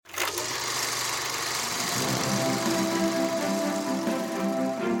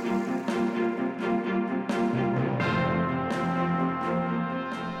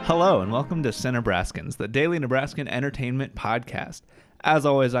Hello and welcome to Center Nebraskans, the daily Nebraskan entertainment podcast. As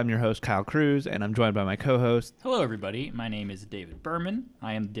always, I'm your host, Kyle Cruz, and I'm joined by my co-host. Hello, everybody. My name is David Berman.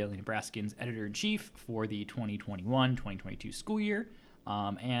 I am the Daily Nebraskan's editor-in-chief for the 2021-2022 school year.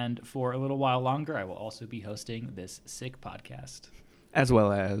 And for a little while longer, I will also be hosting this sick podcast. As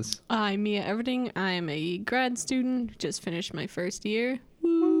well as... I'm Mia Everding. I'm a grad student, just finished my first year.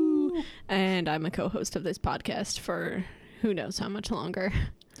 Woo! And I'm a co-host of this podcast for who knows how much longer.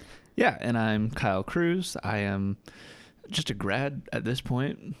 Yeah, and I'm Kyle Cruz. I am just a grad at this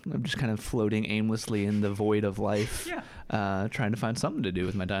point. I'm just kind of floating aimlessly in the void of life, trying to find something to do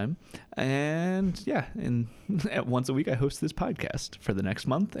with my time. And yeah, and once a week I host this podcast for the next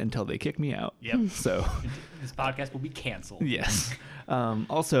month until they kick me out. Yep. So this podcast will be canceled. Yes.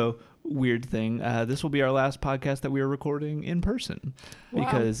 Also, weird thing, this will be our last podcast that we are recording in person. Wow.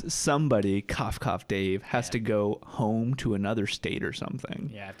 Because somebody, cough cough Dave, has to go home to another state or something.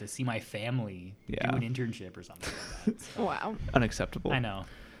 Yeah, I have to see my family, Yeah. do an internship or something like that. So. Wow. Unacceptable. I know.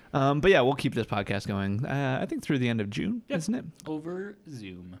 But yeah, we'll keep this podcast going, I think through the end of June, Yep. isn't it? Over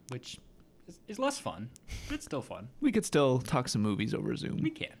Zoom, which is less fun, but it's still fun. We could still talk some movies over Zoom.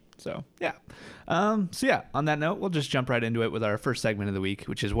 We can. So, yeah. On that note, we'll just jump right into it with our first segment of the week,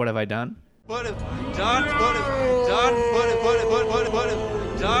 which is What Have I Done? What have done? What have done? What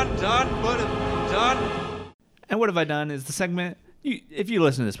have done? And What Have I Done is the segment. If you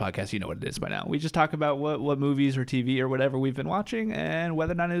listen to this podcast, you know what it is by now. We just talk about what movies or TV or whatever we've been watching and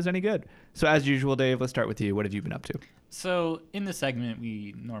whether or not it is any good. So as usual, Dave, let's start with you. What have you been up to? So in this segment,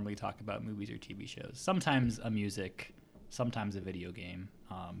 we normally talk about movies or TV shows, sometimes a music, sometimes a video game.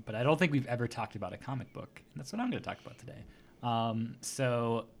 But I don't think we've ever talked about a comic book. And that's what I'm going to talk about today.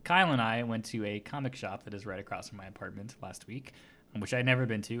 So Kyle and I went to a comic shop that is right across from my apartment last week, which I'd never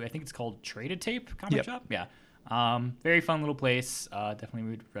been to. I think it's called Trade a Tape Comic Shop. Yeah. Very fun little place.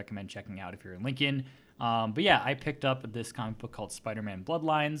 Definitely would recommend checking out if you're in Lincoln. But yeah, I picked up this comic book called Spider-Man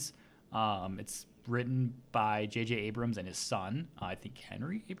Bloodlines. It's written by J.J. Abrams and his son, I think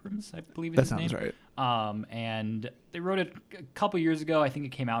Henry Abrams, I believe is his name. That sounds right. And they wrote it a couple years ago. I think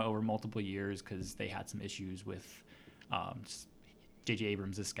it came out over multiple years because they had some issues with just J.J.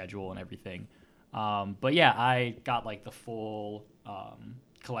 Abrams' schedule and everything. But yeah, I got like the full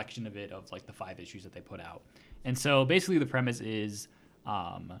collection of it, of like the 5 issues that they put out. And so basically the premise is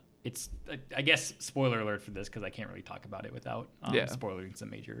it's, I guess, spoiler alert for this because I can't really talk about it without spoiling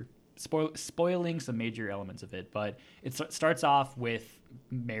some major elements of it. But it starts off with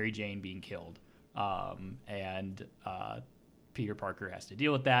Mary Jane being killed, and Peter Parker has to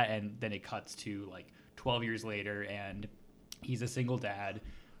deal with that, and then it cuts to like 12 years later, and he's a single dad.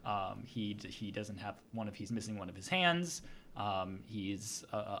 He doesn't have he's missing one of his hands. He's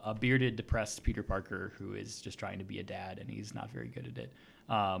a bearded, depressed Peter Parker who is just trying to be a dad, and he's not very good at it.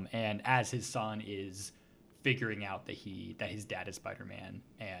 And as his son is figuring out that his dad is Spider-Man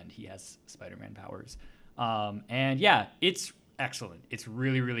and he has Spider-Man powers. And yeah, it's excellent. It's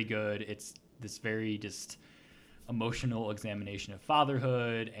really, really good. It's this very just emotional examination of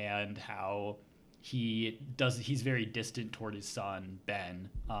fatherhood and how he's very distant toward his son,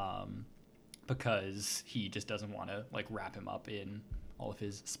 Ben, because he just doesn't want to like wrap him up in all of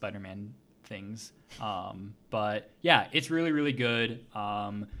his Spider-Man things. But yeah, it's really, really good.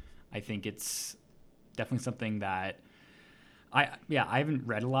 I think it's definitely something that I haven't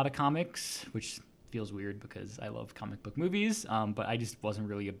read a lot of comics, which feels weird because I love comic book movies. But I just wasn't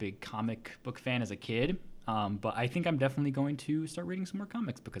really a big comic book fan as a kid. But I think I'm definitely going to start reading some more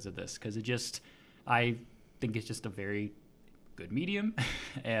comics because of this, because I think it's just a very good medium,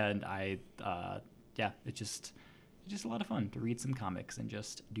 and it's just a lot of fun to read some comics and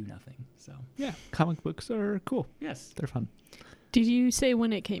just do nothing. So Yeah, comic books are cool. yes. They're fun. Did you say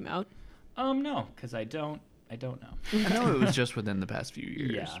when it came out? No, because I don't know. I know it was just within the past few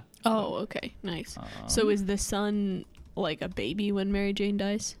years. Yeah. Oh, okay. Nice. So is the son like a baby when Mary Jane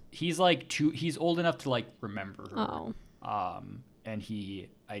dies? He's he's old enough to like remember her. Oh. And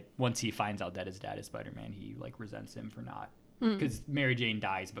once he finds out that his dad is Spider-Man, he like resents him for not, because Mary Jane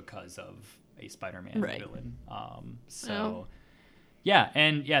dies because of a Spider-Man villain. Yeah,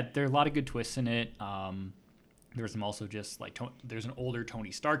 and yeah, there are a lot of good twists in it. There's also just like there's an older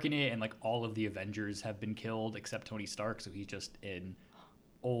Tony Stark in it, and like all of the Avengers have been killed except Tony Stark, so he's just an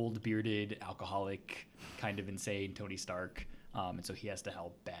old bearded alcoholic, kind of insane Tony Stark, and so he has to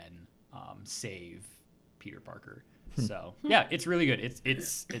help Ben save Peter Parker. So yeah, it's really good.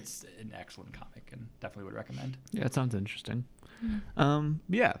 It's an excellent comic, and definitely would recommend. Yeah, it sounds interesting.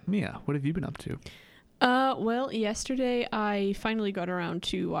 Yeah, Mia, what have you been up to? Well, yesterday I finally got around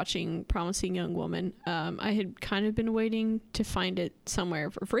to watching Promising Young Woman. I had kind of been waiting to find it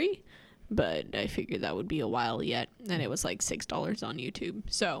somewhere for free, but I figured that would be a while yet, and it was like $6 on YouTube.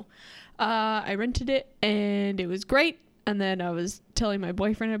 So I rented it, and it was great. And then I was telling my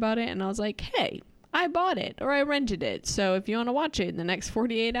boyfriend about it, and I was like, hey, I bought it, or I rented it, so if you want to watch it in the next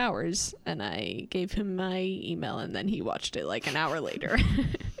 48 hours. And I gave him my email, and then he watched it like an hour later,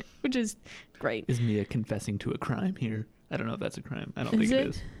 which is great. Is Mia confessing to a crime here? I don't know if that's a crime. I don't think it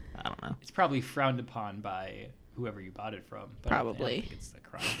is. I don't know. It's probably frowned upon by whoever you bought it from. But Probably. I don't think it's a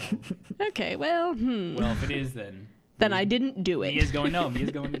crime. Probably. Okay, well, Well, if it is, then I didn't do it. Mia's going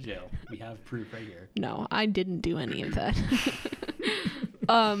to jail. We have proof right here. No, I didn't do any of that.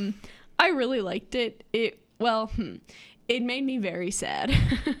 I really liked it. It made me very sad.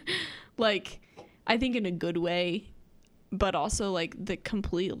 Like, I think in a good way, but also like the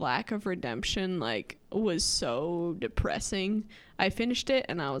complete lack of redemption like was so depressing. I finished it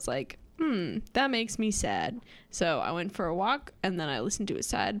and I was like, that makes me sad. So I went for a walk and then I listened to a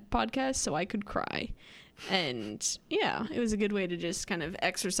sad podcast so I could cry. And yeah, it was a good way to just kind of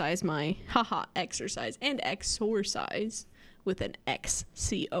exercise my exercise with an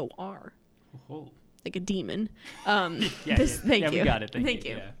XCOR. Oh. Like a demon. Thank you. We got it. Thank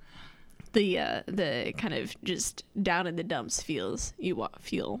you. Yeah. The kind of just down in the dumps feels you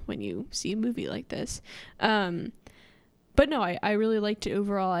feel when you see a movie like this. But no, I really liked it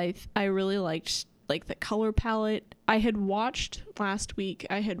overall. I really liked like the color palette. I had watched last week.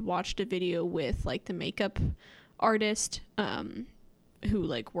 I had watched a video with like the makeup artist who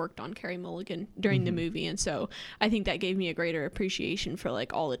like worked on Carey Mulligan during the movie, and so I think that gave me a greater appreciation for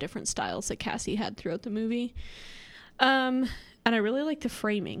like all the different styles that Cassie had throughout the movie. And I really liked the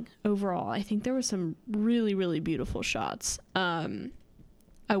framing overall. I think there were some really, really beautiful shots. I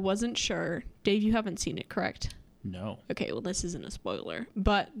wasn't sure. Dave, you haven't seen it, correct? No. Okay, well, this isn't a spoiler.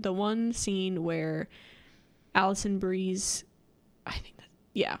 But the one scene where Alison Brie's,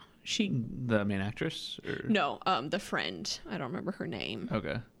 The main actress? Or? No, the friend. I don't remember her name.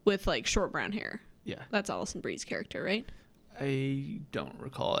 Okay. With, like, short brown hair. Yeah. That's Alison Brie's character, right? I don't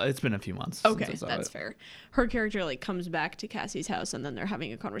recall. It's been a few months Okay, since I saw that's it. fair. Her character, like, comes back to Cassie's house, and then they're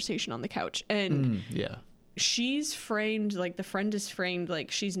having a conversation on the couch. And Yeah. she's framed, like, the friend is framed,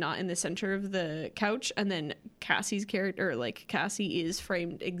 like, she's not in the center of the couch, and then Cassie's character, like, Cassie is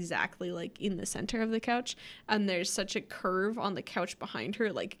framed exactly, like, in the center of the couch, and there's such a curve on the couch behind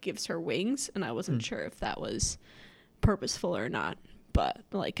her, like, gives her wings, and I wasn't sure if that was purposeful or not, but,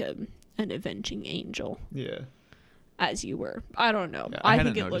 like, an avenging angel, Yeah. as you were. I don't know. Yeah, I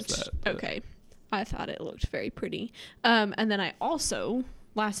hadn't think it looked, noticed that, but- okay. I thought it looked very pretty. And then I also,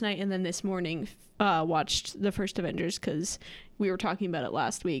 last night and then this morning, watched the first Avengers because we were talking about it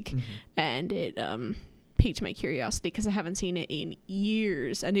last week, and it piqued my curiosity because I haven't seen it in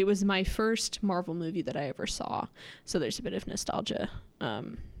years, and it was my first Marvel movie that I ever saw, so there's a bit of nostalgia. I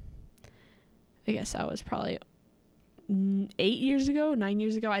guess I was probably 9 years ago.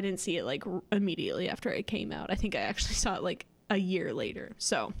 I didn't see it like immediately after it came out. I think I actually saw it like a year later.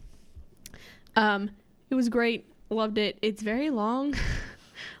 So it was great. Loved it. It's very long.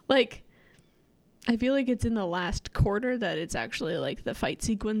 Like, I feel like it's in the last quarter that it's actually like the fight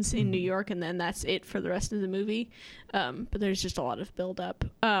sequence in New York, and then that's it for the rest of the movie. But there's just a lot of build up.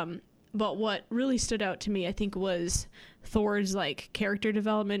 But what really stood out to me, I think, was Thor's like character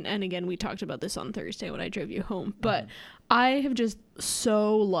development. And again, we talked about this on Thursday when I drove you home. But I have just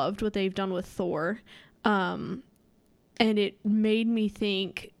so loved what they've done with Thor. And it made me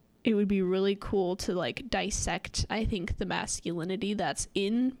think it would be really cool to like dissect, I think, the masculinity that's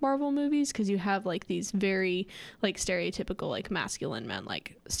in Marvel movies, because you have like these very like stereotypical like masculine men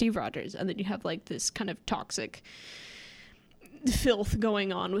like Steve Rogers, and then you have like this kind of toxic filth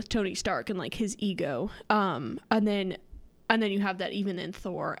going on with Tony Stark and like his ego, and then you have that even in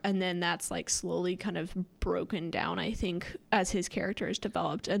Thor, and then that's like slowly kind of broken down, I think, as his character is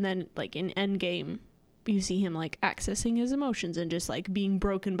developed. And then like in Endgame, you see him like accessing his emotions and just like being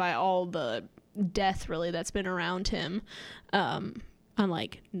broken by all the death really that's been around him, and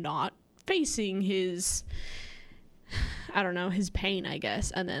like not facing his, I don't know, his pain, I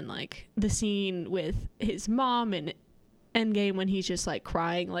guess. And then like the scene with his mom in Endgame when he's just like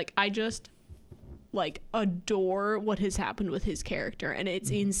crying, like I just like adore what has happened with his character, and it's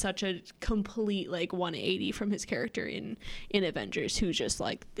in such a complete like 180 from his character in Avengers, who's just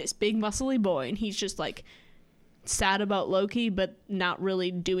like this big muscly boy, and he's just like sad about Loki but not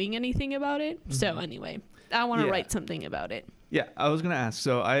really doing anything about it. So anyway, I want to write something about it. Yeah, I was gonna ask.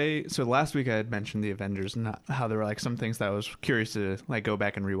 So last week I had mentioned the Avengers and how there were like some things that I was curious to like go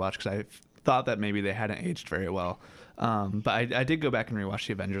back and rewatch, because thought that maybe they hadn't aged very well. But I did go back and rewatch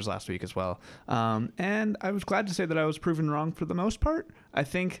the Avengers last week as well. And I was glad to say that I was proven wrong for the most part. I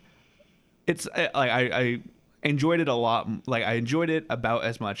think it's like I enjoyed it a lot. Like I enjoyed it about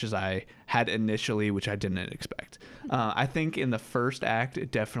as much as I had initially, which I didn't expect. I think in the first act,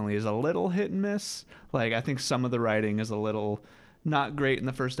 it definitely is a little hit and miss. Like I think some of the writing is a little not great in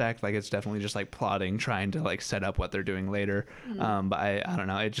the first act. Like it's definitely just like plotting, trying to like set up what they're doing later. But I don't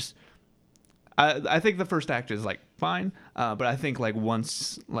know. It just, I think the first act is like fine. But I think like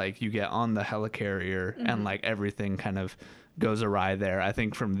once like you get on the helicarrier and like everything kind of goes awry there, I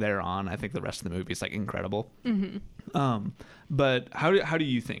think from there on, I think the rest of the movie is like incredible. But how do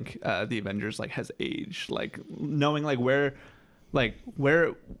you think the Avengers like has aged? Like knowing like where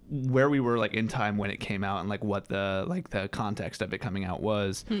we were like in time when it came out and like what the context of it coming out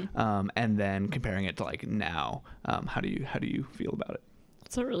was, and then comparing it to like now, how do you feel about it?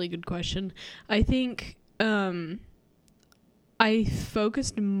 That's a really good question. I think I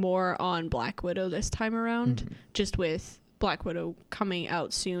focused more on Black Widow this time around, just with Black Widow coming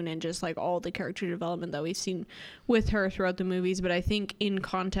out soon and just like all the character development that we've seen with her throughout the movies. But I think in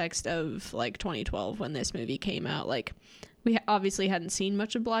context of like 2012 when this movie came out, like we obviously hadn't seen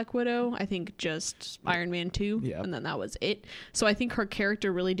much of Black Widow. I think just Iron Man 2, and then that was it. So I think her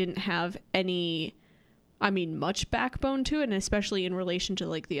character really didn't have much backbone to it, and especially in relation to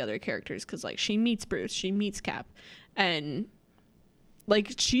like the other characters, because like she meets Bruce, she meets Cap, and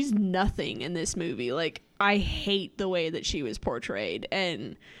like she's nothing in this movie. Like I hate the way that she was portrayed,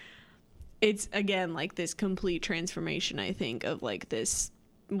 and it's again like this complete transformation, I think, of like this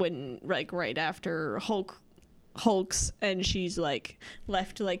when like right after Hulk's and she's like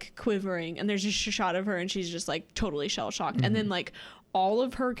left like quivering, and there's just a shot of her and she's just like totally shell-shocked, and then like all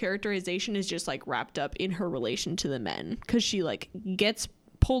of her characterization is just like wrapped up in her relation to the men, because she like gets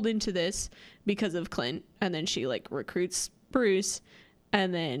pulled into this because of Clint, and then she like recruits Bruce,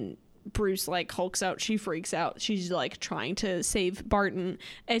 and then Bruce like hulks out, she freaks out, she's like trying to save Barton.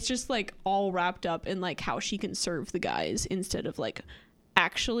 It's just like all wrapped up in like how she can serve the guys instead of like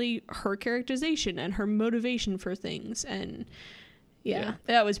actually her characterization and her motivation for things. And yeah,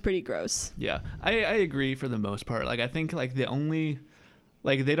 that was pretty gross. I agree for the most part. Like I think like the only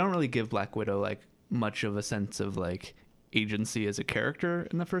like they don't really give Black Widow like much of a sense of like agency as a character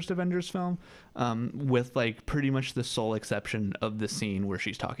in the first Avengers film, with like pretty much the sole exception of the scene where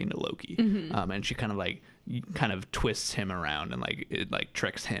she's talking to Loki, and she kind of twists him around and like it like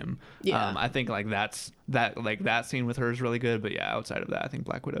tricks him. I think like that scene with her is really good, but outside of that, I think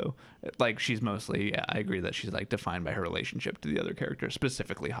Black Widow, like she's mostly I agree that she's like defined by her relationship to the other characters,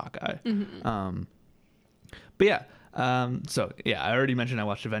 specifically Hawkeye. But I already mentioned I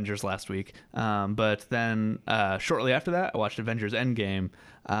watched Avengers last week, but then shortly after that I watched Avengers Endgame,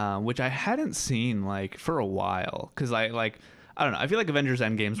 which I hadn't seen like for a while, because I don't know, I feel like Avengers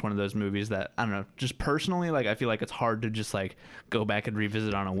Endgame is one of those movies that I don't know, just personally, like I feel like it's hard to just like go back and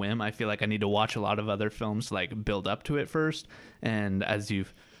revisit on a whim. I feel like I need to watch a lot of other films to like build up to it first, and as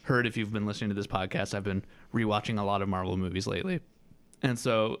you've heard if you've been listening to this podcast, I've been rewatching a lot of Marvel movies lately. And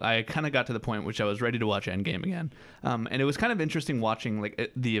so I kind of got to the point which I was ready to watch Endgame again. And it was kind of interesting watching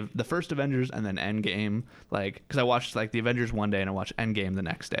like the first Avengers and then Endgame, like, because I watched like the Avengers one day and I watched Endgame the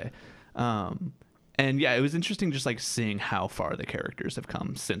next day. And it was interesting just like seeing how far the characters have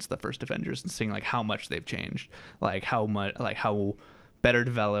come since the first Avengers and seeing like how much they've changed, like how better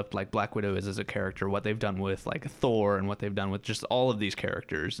developed like Black Widow is as a character, what they've done with like Thor and what they've done with just all of these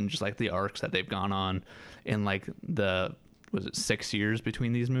characters and just like the arcs that they've gone on in like was it 6 years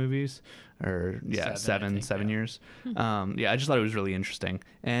between these movies, or seven years? I just thought it was really interesting,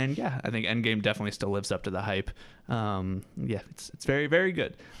 and I think Endgame definitely still lives up to the hype. It's very, very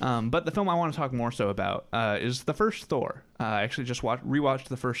good. But the film I want to talk more so about is the first Thor. I actually just rewatched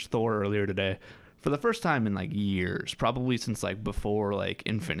the first Thor earlier today for the first time in like years, probably since like before like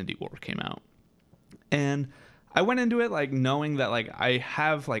Infinity War came out, and I went into it like knowing that like I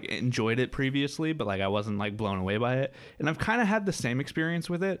have like enjoyed it previously, but like I wasn't like blown away by it, and I've kind of had the same experience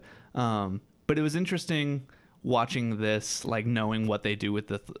with it. But it was interesting watching this, like knowing what they do with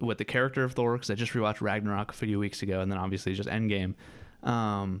the character of Thor, because I just rewatched Ragnarok a few weeks ago, and then obviously just Endgame,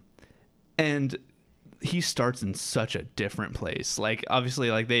 and he starts in such a different place. Like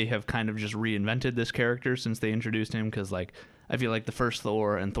obviously like they have kind of just reinvented this character since they introduced him, because like I feel like the first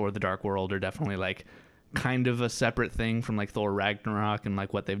Thor and Thor: The Dark World are definitely like kind of a separate thing from like Thor Ragnarok and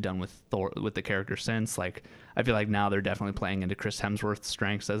like what they've done with Thor with the character since. Like I feel like now they're definitely playing into Chris Hemsworth's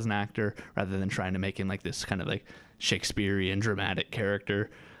strengths as an actor rather than trying to make him like this kind of like Shakespearean dramatic character.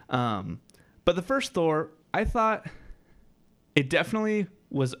 But the first Thor, I thought it definitely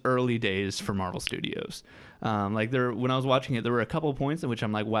was early days for Marvel Studios. Like when I was watching it, there were a couple points in which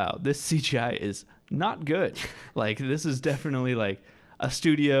I'm like, wow, this CGI is not good. Like this is definitely like a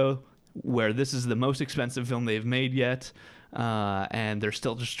studio where this is the most expensive film they've made yet, and they're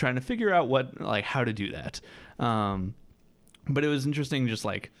still just trying to figure out how to do that. But it was interesting, just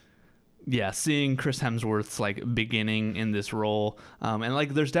like, yeah, seeing Chris Hemsworth's like beginning in this role, and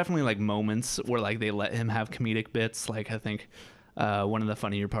like there's definitely like moments where like they let him have comedic bits. Like I think one of the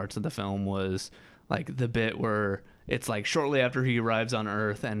funnier parts of the film was like the bit where it's like shortly after he arrives on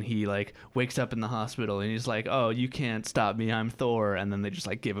Earth and he like wakes up in the hospital and he's like, "Oh, you can't stop me, I'm Thor," and then they just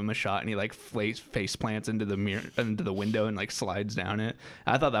like give him a shot and he like face plants into the mirror, into the window, and like slides down it.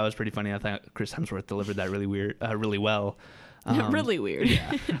 I thought that was pretty funny. I thought Chris Hemsworth delivered that really well. Really weird.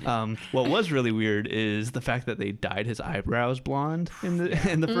 Yeah. What was really weird is the fact that they dyed his eyebrows blonde in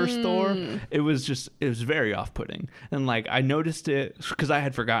the first Thor. It was very off-putting, and like I noticed it because I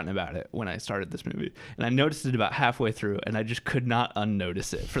had forgotten about it when I started this movie, and I noticed it about halfway through, and I just could not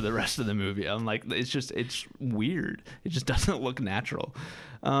unnotice it for the rest of the movie. I'm like, it's weird. It just doesn't look natural.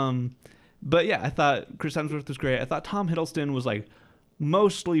 But yeah, I thought Chris Hemsworth was great. I thought Tom Hiddleston was like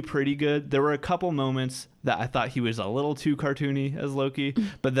mostly pretty good. There were a couple moments that I thought he was a little too cartoony as Loki,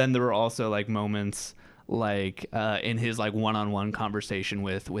 but then there were also like moments like in his like one-on-one conversation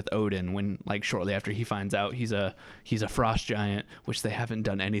with Odin, when like shortly after he finds out he's a frost giant, which they haven't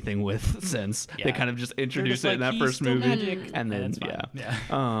done anything with since. They kind of just introduced it in that first movie, magic. and then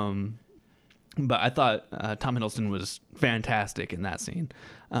but I thought Tom Hiddleston was fantastic in that scene.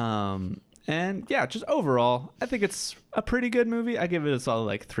 And yeah, just overall, I think it's a pretty good movie. I give it a solid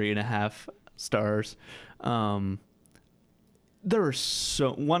like 3.5 stars. There was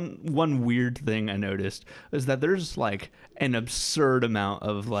one weird thing I noticed is that there's like an absurd amount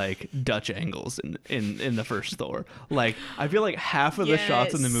of like Dutch angles in the first Thor. Like I feel like half of the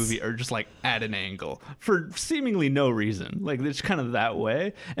shots in the movie are just like at an angle for seemingly no reason. Like it's kind of that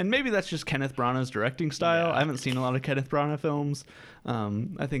way, and maybe that's just Kenneth Branagh's directing style. I haven't seen a lot of Kenneth Branagh films.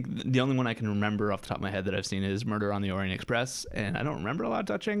 I think the only one I can remember off the top of my head that I've seen is Murder on the Orient Express, and I don't remember a lot of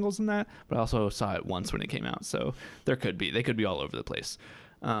Dutch angles in that, but I also saw it once when it came out, so they could be all over the place.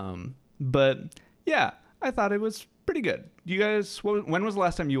 But yeah, I thought it was pretty good. You guys, when was the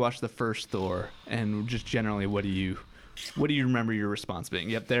last time you watched the first Thor? And just generally, what do you remember your response being?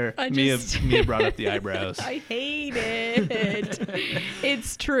 Yep, there. Mia brought up the eyebrows. I hate it.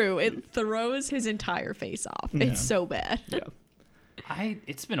 It's true. It throws his entire face off. Yeah. It's so bad. Yeah.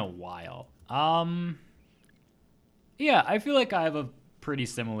 It's been a while. Yeah, I feel like I have a pretty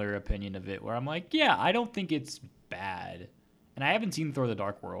similar opinion of it, where I'm like, yeah, I don't think it's bad. And I haven't seen Thor: The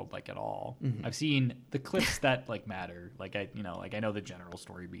Dark World like at all. Mm-hmm. I've seen the clips that like matter. Like I know the general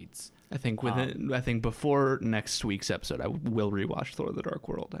story beats. I think I think before next week's episode, I will rewatch Thor: The Dark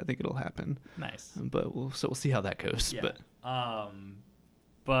World. I think it'll happen. Nice. But we'll see how that goes. Yeah.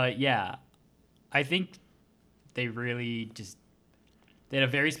 But yeah, I think they really they had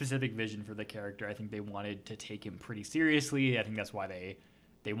a very specific vision for the character. I think they wanted to take him pretty seriously. I think that's why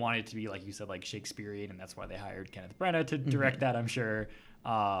they wanted it to be, like you said, like Shakespearean, and that's why they hired Kenneth Branagh to direct that, I'm sure.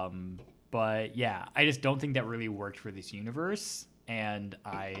 But yeah, I just don't think that really worked for this universe. And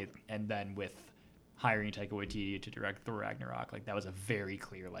then with hiring Taika Waititi to direct Thor Ragnarok, like that was a very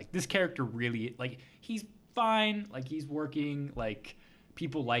clear, like this character really, like he's fine, like he's working, like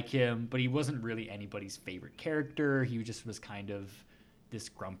people like him, but he wasn't really anybody's favorite character. He just was kind of this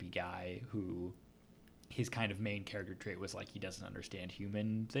grumpy guy who his kind of main character trait was like he doesn't understand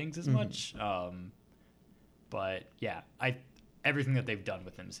human things as much. But yeah, everything that they've done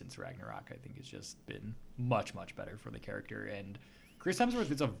with him since Ragnarok, I think, has just been much, much better for the character. And Chris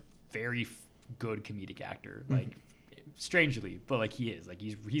Hemsworth is a very good comedic actor, like strangely, but like he is, like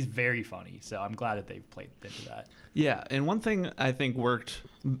he's very funny. So I'm glad that they've played into that. Yeah, and one thing I think worked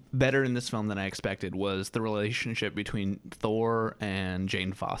better in this film than I expected was the relationship between Thor and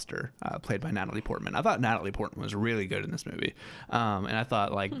Jane Foster, played by Natalie Portman. I thought Natalie Portman was really good in this movie, and I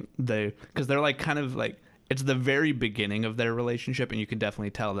thought like because they're like kind of like it's the very beginning of their relationship, and you can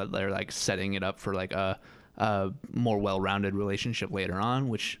definitely tell that they're like setting it up for like a more well-rounded relationship later on,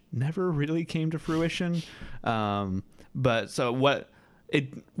 which never really came to fruition. But so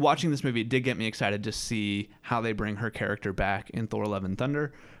watching this movie, it did get me excited to see how they bring her character back in Thor: Love and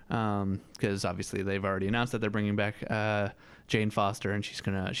Thunder, because obviously they've already announced that they're bringing back Jane Foster, and she's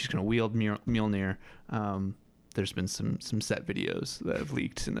gonna wield Mjolnir. There's been some set videos that have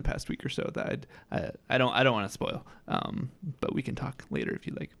leaked in the past week or so that I don't want to spoil, but we can talk later if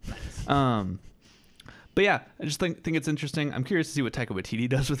you like. But yeah, I just think it's interesting. I'm curious to see what Taika Waititi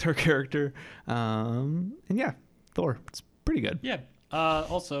does with her character. And yeah, Thor, it's pretty good. Yeah,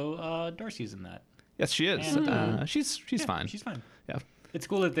 Also, Darcy's in that. Yes, she is. And, She's fine. She's fine. Yeah. It's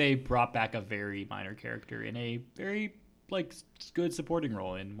cool that they brought back a very minor character in a very good supporting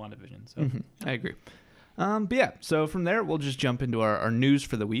role in WandaVision. So I agree. But yeah, so from there, we'll just jump into our news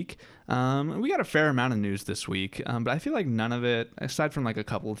for the week. We got a fair amount of news this week, but I feel like none of it, aside from like a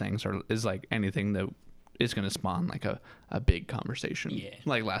couple of things, is like anything that is going to spawn like a big conversation. Yeah.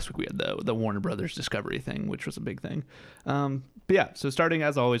 Like last week we had the Warner Brothers Discovery thing, which was a big thing. But yeah, so starting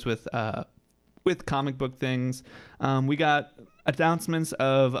as always with comic book things, we got announcements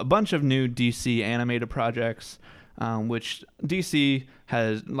of a bunch of new DC animated projects, which DC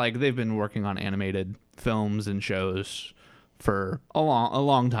has, like, they've been working on animated films and shows for a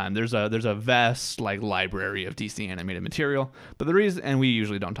long time. There's a vast like library of DC animated material, but the reason, and we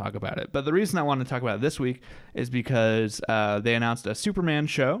usually don't talk about it, but the reason I want to talk about it this week is because they announced a Superman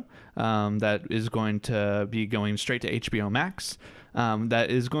show that is going to be going straight to HBO Max.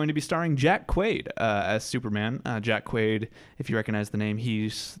 That is going to be starring Jack Quaid as Superman. Jack Quaid, if you recognize the name,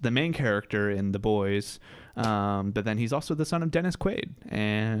 he's the main character in The Boys, but then he's also the son of Dennis Quaid,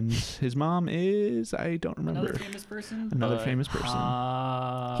 and his mom is, I don't remember. Another famous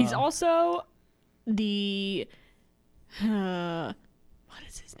person. He's also the what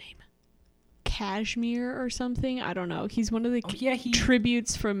is his name? Kashmir or something. I don't know. He's one of the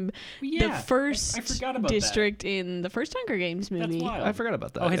tributes from the first I forgot about district in the first Hunger Games movie. That's wild. I forgot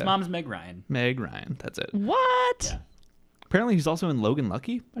about that. Oh, his mom's Meg Ryan. Meg Ryan. That's it. What? Yeah. Apparently, he's also in Logan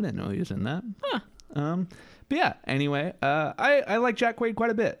Lucky. I didn't know he was in that. Huh. But yeah, anyway, I like Jack Quaid quite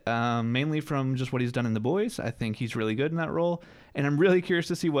a bit, mainly from just what he's done in The Boys. I think he's really good in that role, and I'm really curious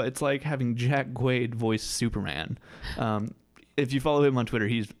to see what it's like having Jack Quaid voice Superman. If you follow him on Twitter,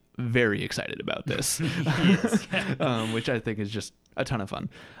 he's very excited about this, which I think is just a ton of fun.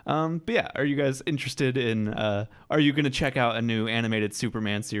 But yeah, are you guys interested in, are you going to check out a new animated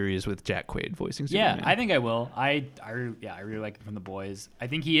Superman series with Jack Quaid voicing Superman? Yeah, I think I will. I really like him from The Boys. I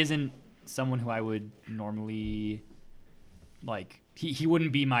think he isn't someone who I would normally like. He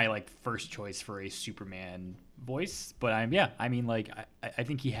wouldn't be my like first choice for a Superman voice, but I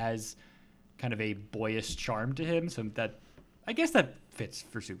think he has kind of a boyish charm to him, so that I guess that fits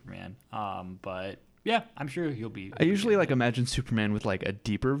for Superman. But yeah, I'm sure he'll be. I usually like imagine Superman with like a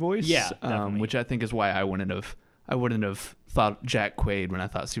deeper voice, which I think is why I wouldn't have thought Jack Quaid when I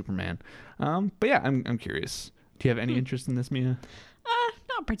thought Superman. But yeah, I'm curious. Do you have any interest in this, Mia?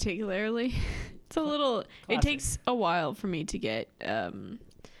 Not particularly. It's a little. Classic. It takes a while for me to get,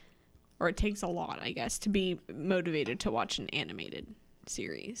 or it takes a lot, I guess, to be motivated to watch an animated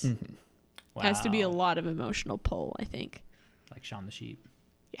series. Mm-hmm. Wow. It has to be a lot of emotional pull, I think. Like Shaun the Sheep.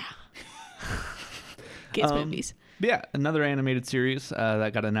 Yeah. Kids movies. Yeah, another animated series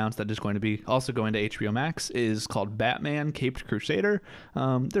that got announced that is going to be also going to HBO Max is called Batman Caped Crusader.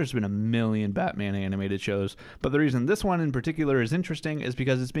 There's been a million Batman animated shows, but the reason this one in particular is interesting is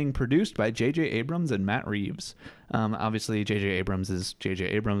because it's being produced by J.J. Abrams and Matt Reeves. Obviously, J.J. Abrams is J.J.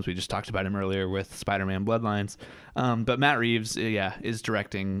 Abrams. We just talked about him earlier with Spider-Man Bloodlines. But Matt Reeves, is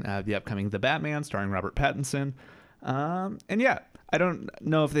directing the upcoming The Batman starring Robert Pattinson. And yeah, I don't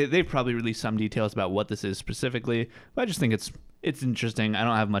know if they've probably released some details about what this is specifically, but I just think it's interesting. I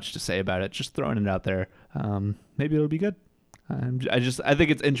don't have much to say about it. Just throwing it out there. Maybe it'll be good. I think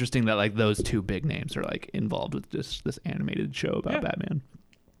it's interesting that like those two big names are like involved with this animated show about Batman.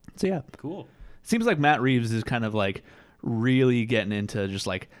 So yeah, cool. Seems like Matt Reeves is kind of like really getting into just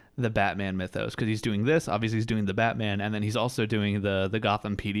like the Batman mythos, because he's doing this, obviously he's doing the Batman, and then he's also doing the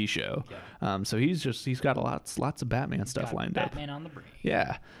Gotham PD show. So he's got lots of Batman stuff lined up. Batman on the brain.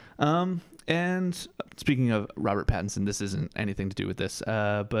 Yeah. And speaking of Robert Pattinson, this isn't anything to do with this,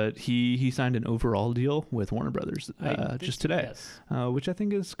 but he signed an overall deal with Warner Brothers just today, which I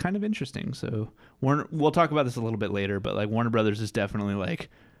think is kind of interesting. So we'll talk about this a little bit later, but like Warner Brothers is definitely like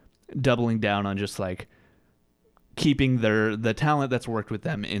doubling down on just like keeping the talent that's worked with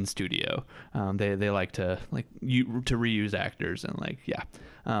them in studio. They like to reuse actors and like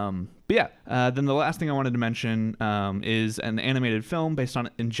but yeah, then the last thing I wanted to mention is an animated film based on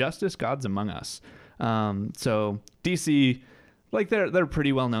Injustice: Gods Among Us. So DC, like they're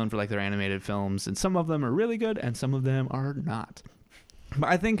pretty well known for like their animated films, and some of them are really good and some of them are not. But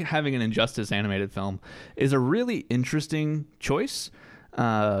I think having an Injustice animated film is a really interesting choice.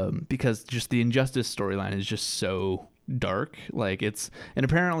 Because just the Injustice storyline is just so dark. Like and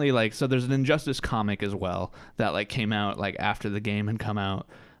apparently like, so there's an Injustice comic as well that like came out like after the game had come out.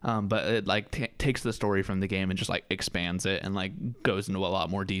 But it like takes the story from the game and just like expands it and like goes into a lot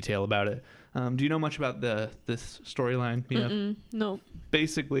more detail about it. Do you know much about this storyline? No.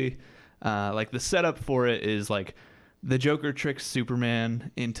 Basically, like the setup for it is like the Joker tricks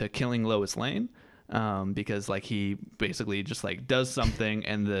Superman into killing Lois Lane. Because like he basically just like does something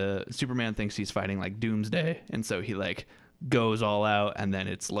and the Superman thinks he's fighting like Doomsday, and so he like goes all out, and then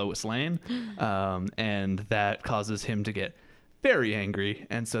it's Lois Lane, and that causes him to get very angry,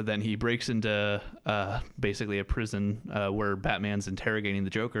 and so then he breaks into basically a prison where Batman's interrogating the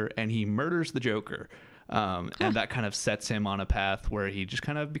Joker, and he murders the Joker. And that kind of sets him on a path where he just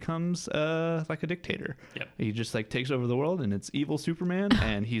kind of becomes like a dictator. Yep. He just like takes over the world, and it's evil Superman,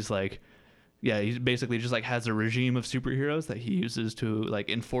 and he's like, yeah, he basically just like has a regime of superheroes that he uses to like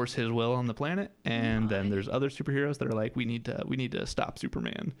enforce his will on the planet, and then there's other superheroes that are like, we need to stop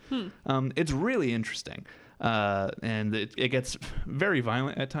Superman. It's really interesting, and it gets very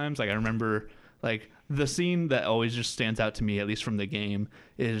violent at times. Like I remember, like the scene that always just stands out to me, at least from the game,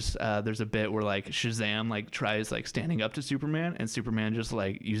 is there's a bit where like Shazam like tries like standing up to Superman, and Superman just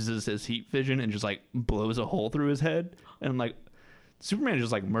like uses his heat vision and just like blows a hole through his head, and like Superman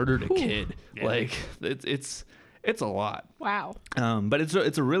just like murdered a kid. Yeah. Like it's a lot. Wow. But it's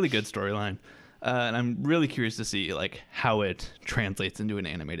a really good storyline, and I'm really curious to see like how it translates into an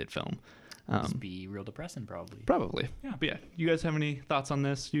animated film. Must be real depressing, probably. Probably. Yeah. But yeah, you guys have any thoughts on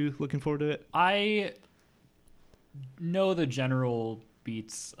this? You looking forward to it? I know the general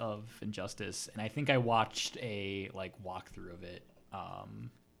beats of Injustice, and I think I watched a like walkthrough of it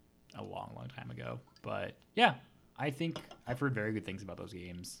a long time ago. But yeah, I think I've heard very good things about those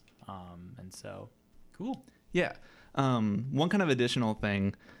games, and so cool. Yeah. One kind of additional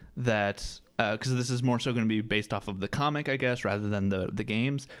thing that, because this is more so going to be based off of the comic, I guess, rather than the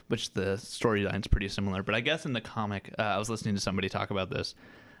games, which the storyline's pretty similar. But I guess in the comic, I was listening to somebody talk about this,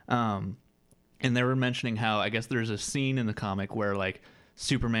 and they were mentioning how I guess there's a scene in the comic where like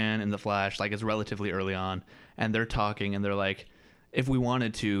Superman and the Flash, like it's relatively early on, and they're talking and they're like, if we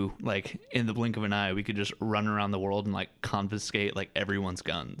wanted to, like in the blink of an eye, we could just run around the world and like confiscate like everyone's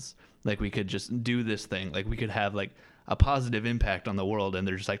guns. Like we could just do this thing. Like we could have like a positive impact on the world. And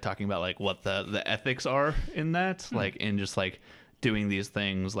they're just like talking about like what the ethics are in that, like in just like doing these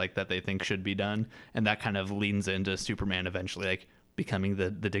things like that they think should be done. And that kind of leans into Superman eventually like becoming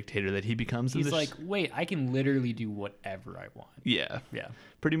the dictator that he becomes. He's like, wait, I can literally do whatever I want. Yeah,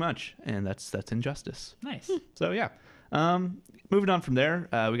 pretty much. And that's Injustice. Nice. So yeah. Moving on from there,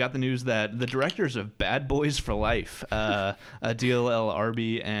 we got the news that the directors of Bad Boys for Life, Adil El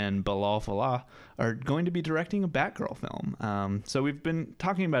Arbi and Bilal Fallah, are going to be directing a Batgirl film. So we've been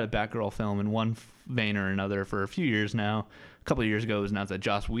talking about a Batgirl film in one vein or another for a few years now. A couple of years ago, it was announced that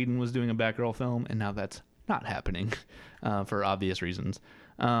Joss Whedon was doing a Batgirl film, and now that's not happening for obvious reasons.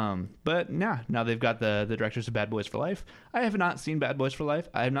 But now they've got the directors of Bad Boys for Life. I have not seen Bad Boys for Life.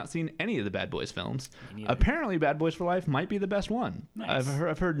 I have not seen any of the Bad Boys films. Apparently Bad Boys for Life might be the best one. Nice.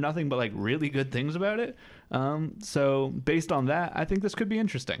 I've heard nothing but like really good things about it. So based on that, I think this could be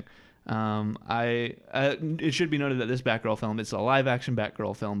interesting. It should be noted that this Batgirl film is a live action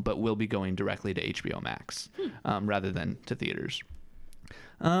Batgirl film, but will be going directly to HBO Max rather than to theaters.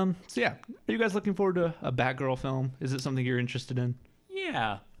 So yeah, are you guys looking forward to a Batgirl film? Is it something you're interested in?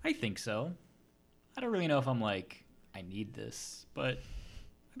 Yeah, I think so. I don't really know if I'm like, I need this, but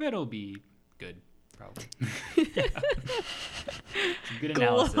I bet it'll be good, probably. Some good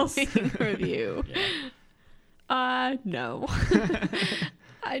analysis. Glowing review. No.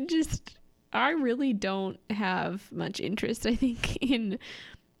 I really don't have much interest, I think, in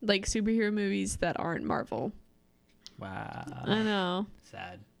like superhero movies that aren't Marvel. Wow. I know.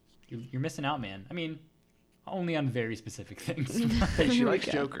 Sad. You're missing out, man. I mean, only on very specific things. She likes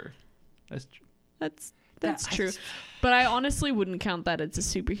Joker. That's true. But I honestly wouldn't count that as a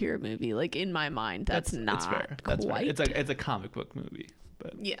superhero movie. Like in my mind, that's not fair. That's quite. Fair. It's a comic book movie,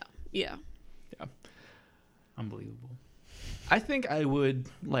 but yeah. Unbelievable. I think I would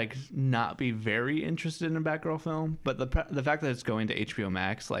like not be very interested in a Batgirl film, but the fact that it's going to HBO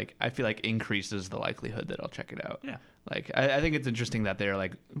Max, like I feel like increases the likelihood that I'll check it out. Yeah. Like I think it's interesting that they're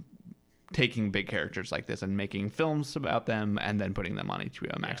like taking big characters like this and making films about them and then putting them on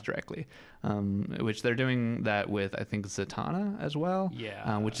HBO Max directly, which they're doing that with, I think, Zatanna as well,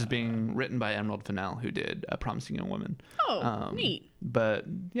 which is being written by Emerald Fennell, who did A Promising Young Woman. Oh, neat. But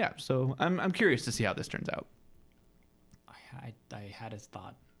yeah, so I'm curious to see how this turns out. I had a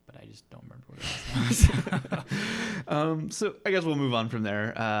thought, but I just don't remember what it was. So I guess we'll move on from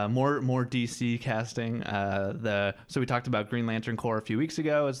there. More DC casting. So we talked about Green Lantern Corps a few weeks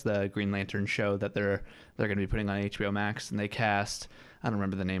ago. It's the Green Lantern show that they're going to be putting on HBO Max, and they cast, I don't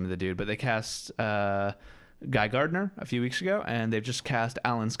remember the name of the dude, but they cast Guy Gardner a few weeks ago, and they've just cast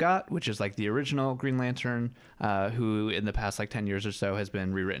Alan Scott, which is like the original Green Lantern, who in the past like 10 years or so has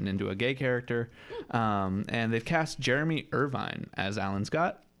been rewritten into a gay character. And they've cast Jeremy Irvine as Alan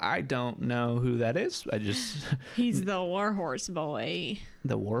Scott. I don't know who that is. He's the Warhorse boy.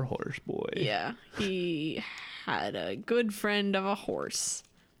 The Warhorse boy. Yeah, he had a good friend of a horse.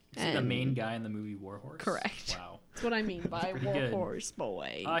 Is he the main guy in the movie Warhorse? Correct. Wow. That's what I mean by Warhorse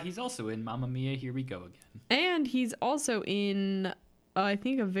boy. He's also in Mamma Mia, Here We Go Again. And he's also in, I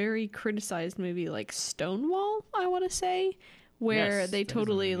think, a very criticized movie like Stonewall, I want to say, where Yes, they that is a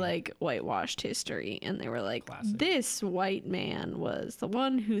totally movie. like whitewashed history, and they were like, Classic. this white man was the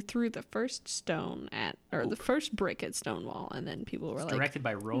one who threw the first stone at, or the first brick at Stonewall, and then people were It's like, directed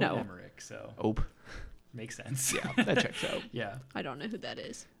by Roland no. Emmerich, so Ope. makes sense. Yeah, that checks out. Yeah. I don't know who that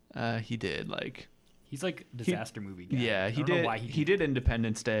is. He did like. He's like a disaster movie guy. Yeah, I he don't know did. why He did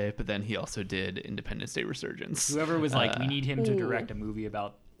Independence Day, but then he also did Independence Day Resurgence. Whoever was like, we need him to Ooh. direct a movie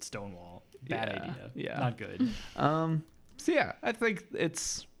about Stonewall. Bad Yeah, idea. yeah. Not good. So yeah, I think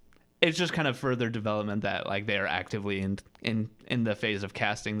it's just kind of further development that like they are actively in the phase of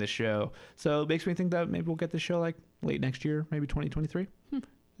casting this show. So it makes me think that maybe we'll get this show like late next year, maybe 2023.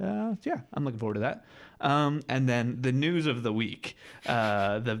 Yeah, I'm looking forward to that. And then the news of the week,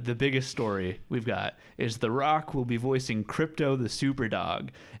 the biggest story we've got is The Rock will be voicing Crypto the Superdog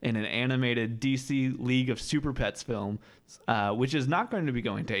in an animated DC League of Super Pets film, which is not going to be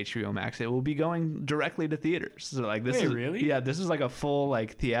going to HBO Max. It will be going directly to theaters. So like this Wait, is really? Yeah, this is like a full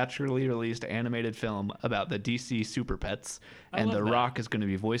like theatrically released animated film about the DC Super Pets, I and love The that. Rock is going to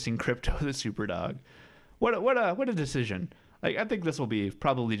be voicing Crypto the Superdog. What a decision. Like, I think this will be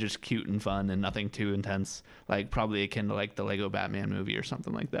probably just cute and fun and nothing too intense. Like, probably akin to, like, the Lego Batman movie or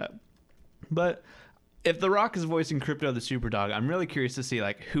something like that. But if The Rock is voicing Crypto the Superdog, I'm really curious to see,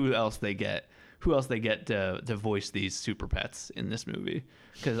 like, who else they get to voice these super pets in this movie.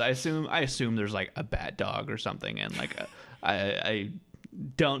 Because I assume there's, like, a bat dog or something. And, like, I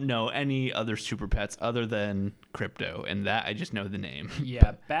don't know any other super pets other than Crypto. And that, I just know the name.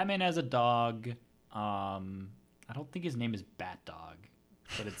 Yeah, Batman has a dog. I don't think his name is Bat Dog,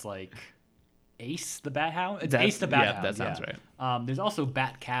 but it's like Ace the Bat Hound. It's Ace the Bat Hound. Yeah, that sounds right. There's also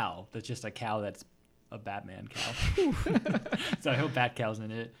Bat Cow. That's just a cow that's a Batman cow. So I hope Bat Cow's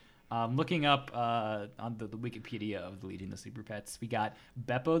in it. Looking up on the Wikipedia of Leading the Super Pets, we got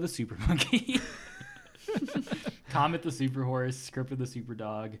Beppo the Super Monkey, Comet the Super Horse, Scripper the Super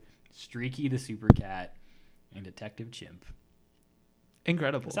Dog, Streaky the Super Cat, and Detective Chimp.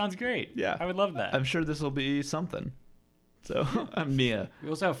 Incredible. Sounds great. Yeah. I would love that. I'm sure this will be something. So, Mia. We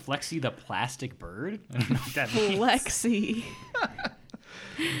also have Flexi the Plastic Bird. I don't know what that means. Lexi.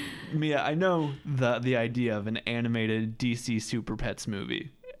 Mia, I know the idea of an animated DC Super Pets movie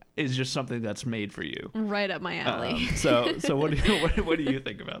is just something that's made for you. Right up my alley. So what do you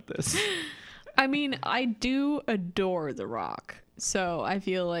think about this? I mean, I do adore The Rock, so I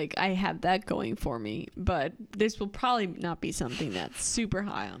feel like I have that going for me, but this will probably not be something that's super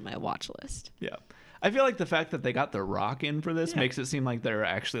high on my watch list. Yeah. I feel like the fact that they got The Rock in for this makes it seem like they're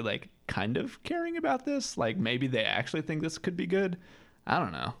actually like kind of caring about this. Like maybe they actually think this could be good. I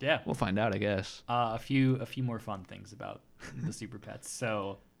don't know. Yeah. We'll find out, I guess. A few more fun things about the Super Pets.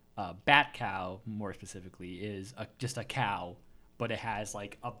 So, Bat Cow, more specifically, is just a cow, but it has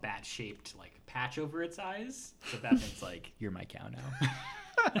like a bat-shaped like patch over its eyes. So Batman's like, "You're my cow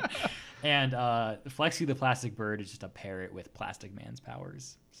now." And Flexi the Plastic Bird is just a parrot with Plastic Man's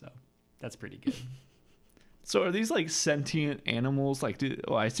powers. So that's pretty good. So are these like sentient animals? Like,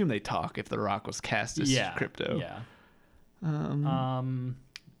 I assume they talk if The Rock was cast as Crypto. Yeah.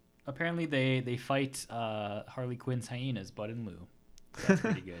 Apparently they fight Harley Quinn's hyenas, Bud and Lou. So that's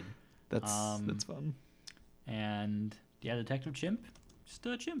pretty good. That's fun. And yeah, Detective Chimp, just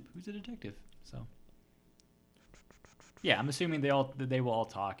a chimp who's a detective. So yeah, I'm assuming they will all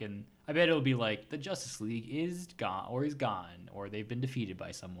talk, and I bet it'll be like the Justice League is gone, or they've been defeated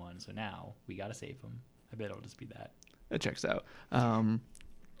by someone, so now we gotta save them. I bet it'll just be that. That checks out.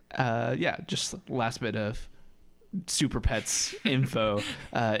 Yeah, just last bit of Super Pets info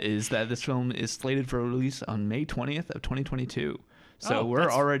is that this film is slated for release on May 20th of 2022. So we're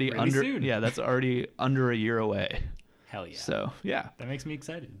that's already really under soon. Yeah, that's already under a year away. Hell yeah. So, yeah. That makes me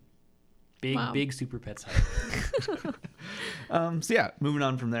excited. Big Super Pets hype. So yeah, moving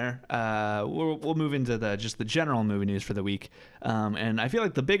on from there, we'll move into the general movie news for the week, and I feel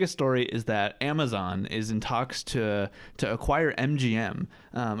like the biggest story is that Amazon is in talks to acquire MGM,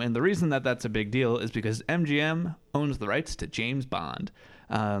 and the reason that that's a big deal is because MGM owns the rights to James Bond,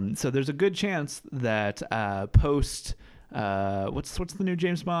 so there's a good chance that post what's the new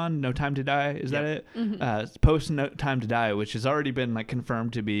James Bond? No Time to Die. Is that it? Mm-hmm. Post No Time to Die, which has already been like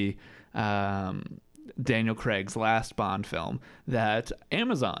confirmed to be Daniel Craig's last Bond film, that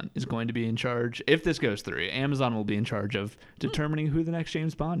Amazon is going to be in charge. If this goes through, Amazon will be in charge of determining who the next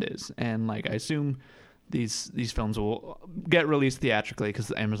James Bond is. And like, I assume these films will get released theatrically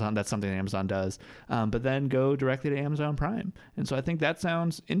because Amazon, that's something Amazon does, but then go directly to Amazon Prime. And so I think that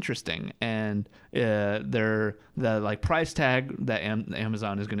sounds interesting. And the like price tag that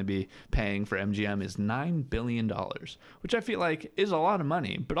Amazon is going to be paying for MGM is $9 billion, which I feel like is a lot of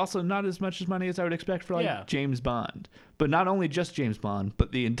money, but also not as much as money as I would expect for like James Bond. But not only just James Bond,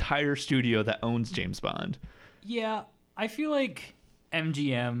 but the entire studio that owns James Bond. Yeah, I feel like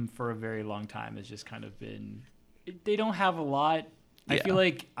MGM for a very long time has just kind of been, they don't have a lot. I feel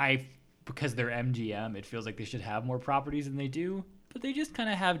like because they're MGM, it feels like they should have more properties than they do, but they just kind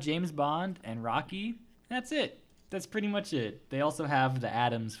of have James Bond and Rocky. That's it. That's pretty much it. They also have the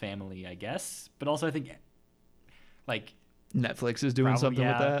Addams Family, I guess, but also I think like Netflix is doing something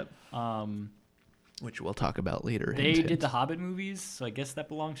with that. Which we'll talk about later. They did the Hobbit movies, so I guess that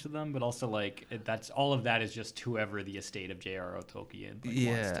belongs to them. But also, like, that's all of that is just whoever the estate of J.R.R. Tolkien.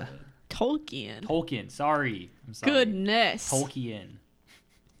 Wants to. Tolkien. Sorry. I'm sorry. Goodness. Tolkien.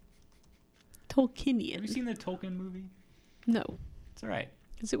 Tolkienian. Have you seen the Tolkien movie? No. It's all right.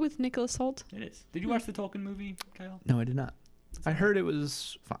 Is it with Nicholas Hoult? It is. Did you watch the Tolkien movie, Kyle? No, I did not. I heard it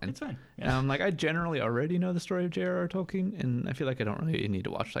was fine. It's fine. Yeah. Like, I generally already know the story of J.R.R. Tolkien, and I feel like I don't really need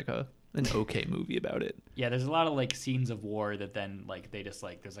to watch like an okay movie about it. Yeah, there's a lot of like scenes of war that then like they just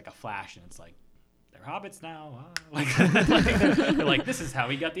like there's like a flash and it's like they're hobbits now. Like they're like, this is how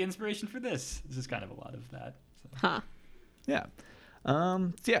we got the inspiration for this. This is kind of a lot of that. So. Huh. Yeah.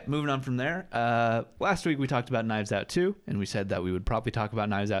 So yeah, moving on from there. Last week we talked about Knives Out 2, and we said that we would probably talk about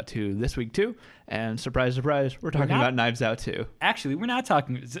Knives Out 2 this week too. And surprise, surprise, we're talking about Knives Out 2. Actually, we're not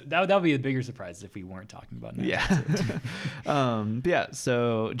talking. That would be a bigger surprise if we weren't talking about Knives Out 2. Yeah.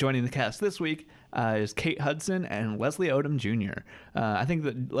 So joining the cast this week is Kate Hudson and Leslie Odom Jr. I think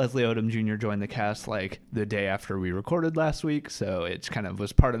that Leslie Odom Jr. joined the cast like the day after we recorded last week, so it kind of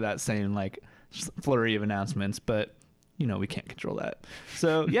was part of that same like flurry of announcements, but you know, we can't control that.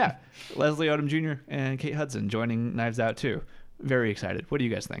 So yeah, Leslie Odom Jr. and Kate Hudson joining Knives Out 2. Very excited. What do you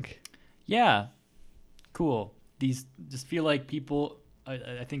guys think? Yeah, cool. These just feel like people,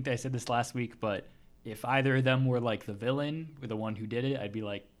 I think I said this last week, but if either of them were like the villain or the one who did it, I'd be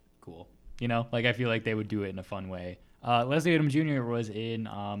like, cool. You know, like I feel like they would do it in a fun way. Leslie Odom Jr. was in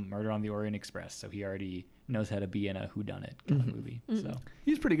Murder on the Orient Express, so he already knows how to be in a whodunit kind of movie. So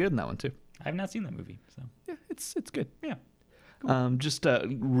he's pretty good in that one too. I have not seen that movie, so yeah, it's good. Yeah. Cool. Just to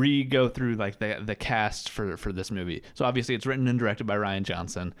go through like the cast for this movie. So obviously it's written and directed by Rian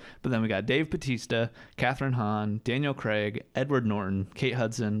Johnson, but then we got Dave Bautista, Catherine Hahn, Daniel Craig, Edward Norton, Kate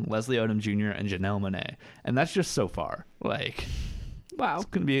Hudson, Leslie Odom Jr., and Janelle Monáe, and that's just so far. Like, wow, it's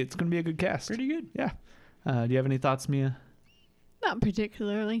gonna be a good cast. Pretty good. Yeah. Do you have any thoughts, Mia? Not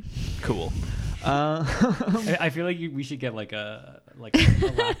particularly. Cool. I feel like we should get like a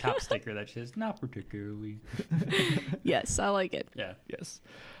laptop sticker that says "not particularly." Yes, I like it. Yeah. Yes.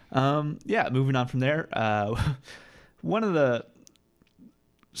 Yeah. Moving on from there. One of the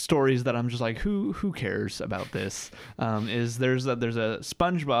stories that I'm just like, who cares about this? Is there's a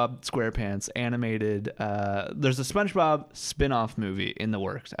SpongeBob SquarePants animated. There's a SpongeBob spin-off movie in the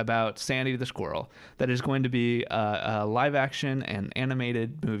works about Sandy the Squirrel that is going to be a live action and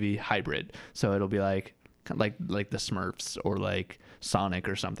animated movie hybrid. So it'll be like the Smurfs or like Sonic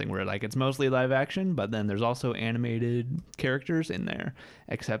or something, where like it's mostly live action, but then there's also animated characters in there.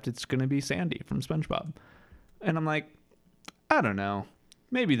 Except it's going to be Sandy from SpongeBob, and I'm like, I don't know.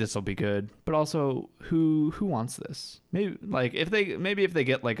 Maybe this will be good, but also who wants this? Maybe if they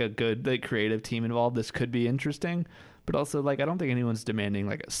get like a good creative team involved, this could be interesting. But also like I don't think anyone's demanding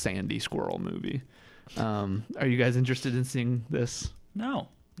like a Sandy Squirrel movie. Are you guys interested in seeing this? No,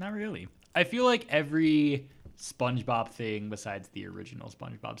 not really. I feel like every SpongeBob thing besides the original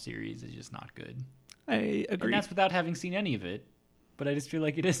SpongeBob series is just not good. I agree. And that's without having seen any of it. But I just feel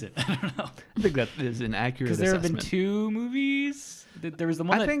like it isn't. I don't know. I think that is an accurate assessment. Because there have been 2 movies. There was the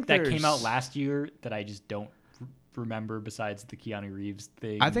one that came out last year that I just don't remember besides the Keanu Reeves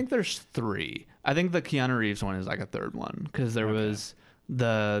thing. I think there's 3. I think the Keanu Reeves one is like a 3rd one because there was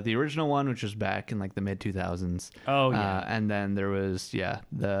the original one, which was back in like the mid 2000s. Oh yeah. And then there was there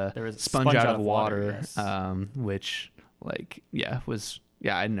was Sponge Out of Water, yes. Which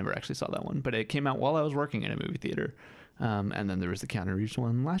I never actually saw that one, but it came out while I was working in a movie theater. And then there was the Keanu Reeves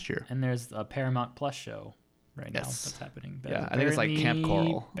one last year. And there's a Paramount Plus show right now Yes. that's happening. Yeah, I think it's like Camp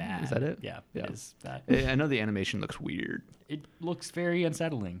Apparently Coral. Bad. Is that it? Yeah, Yeah. it is that. I know the animation looks weird. It looks very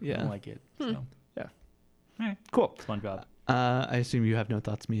unsettling. I Yeah. don't like it. So. Yeah. All right. Cool. SpongeBob. I assume you have no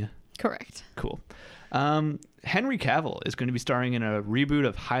thoughts, Mia. Correct. Cool. Henry Cavill is going to be starring in a reboot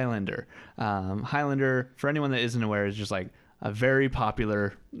of Highlander. Highlander, for anyone that isn't aware, is just like a very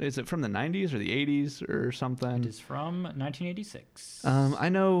popular. Is it from the 90s or the 80s or something? It is from 1986. I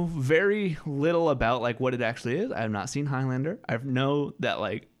know very little about like what it actually is. I have not seen Highlander. I know that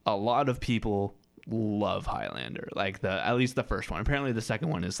like a lot of people love Highlander, like at least the first one. Apparently the second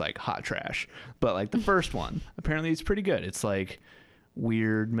one is like hot trash, but like the first one apparently it's pretty good. It's like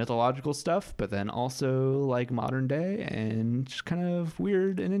weird mythological stuff, but then also like modern day and just kind of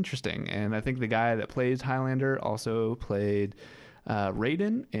weird and interesting. And I think the guy that plays Highlander also played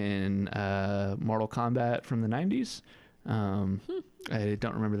Raiden in Mortal Kombat from the 90s. I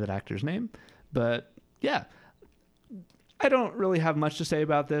don't remember that actor's name, but yeah, I don't really have much to say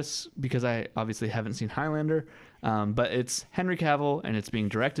about this because I obviously haven't seen Highlander, but it's Henry Cavill and it's being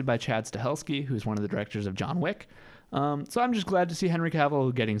directed by Chad Stahelski, who's one of the directors of John Wick. So I'm just glad to see Henry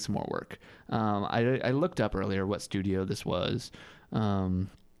Cavill getting some more work. I looked up earlier what studio this was.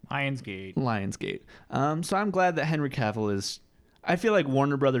 Lionsgate. Lionsgate. So I'm glad that Henry Cavill is... I feel like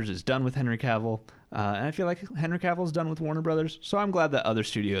Warner Brothers is done with Henry Cavill. And I feel like Henry Cavill is done with Warner Brothers. So I'm glad that other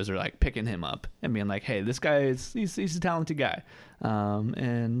studios are like picking him up and being like, hey, this guy he's a talented guy.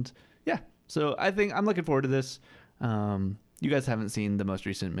 And yeah, so I think I'm looking forward to this. You guys haven't seen the most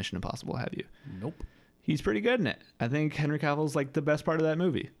recent Mission Impossible, have you? Nope. He's pretty good in it. I think Henry Cavill's like the best part of that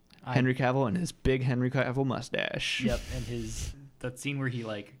movie. Henry Cavill and his big Henry Cavill mustache. Yep, and that scene where he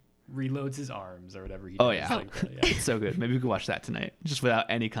like reloads his arms or whatever he Oh does. yeah. Like that, yeah. It's so good. Maybe we could watch that tonight, just without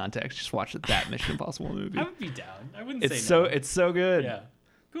any context. Just watch that Mission Impossible movie. I would be down. I wouldn't It's say no. it's so good. Yeah.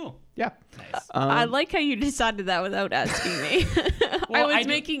 Cool. Yeah. Nice. I like how you decided that without asking me. Well, I was did-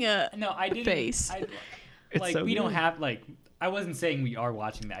 making a No, I didn't. face. It's Like so we don't good. have like. I wasn't saying we are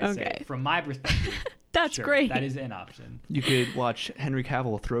watching that. I Okay. said from my perspective. That's sure, great. That is an option. You could watch Henry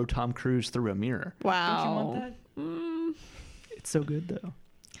Cavill throw Tom Cruise through a mirror. Wow. Don't you want that? Mm, It's so good though.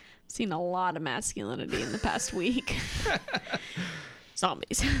 seen a lot of masculinity in the past week.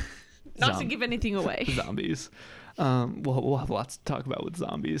 Zombies. Not to give anything away. Zombies. We'll have lots to talk about with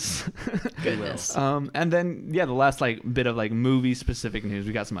zombies. Goodness. And then the last like bit of like movie specific news,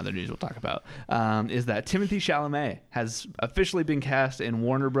 we got some other news we'll talk about, is that Timothée Chalamet has officially been cast in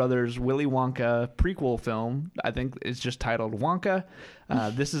Warner Brothers' Willy Wonka prequel film. I think it's just titled Wonka.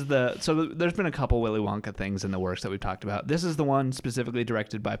 This is there's been a couple Willy Wonka things in the works that we've talked about. This is the one specifically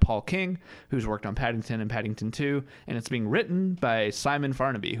directed by Paul King, who's worked on Paddington and Paddington 2, and it's being written by Simon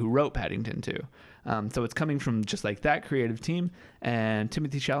Farnaby, who wrote Paddington 2. So it's coming from just like that creative team, and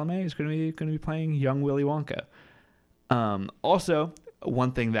Timothée Chalamet is going to be playing young Willy Wonka. Also,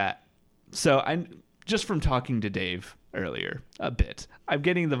 one thing I just from talking to Dave earlier a bit, I'm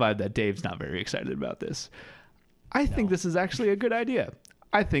getting the vibe that Dave's not very excited about this. I think this is actually a good idea.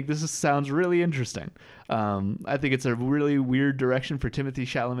 I think sounds really interesting. I think it's a really weird direction for Timothée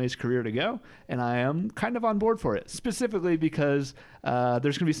Chalamet's career to go, and I am kind of on board for it, specifically because there's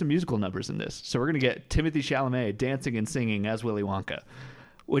going to be some musical numbers in this. So we're going to get Timothée Chalamet dancing and singing as Willy Wonka,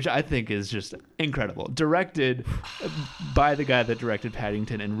 which I think is just incredible. Directed by the guy that directed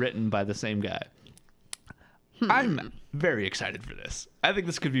Paddington and written by the same guy. I'm very excited for this. I think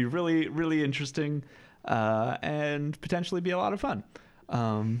this could be really, really interesting and potentially be a lot of fun.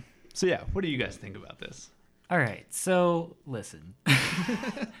 So yeah, what do you guys think about this? All right. So listen,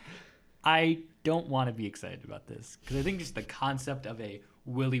 I don't want to be excited about this because I think just the concept of a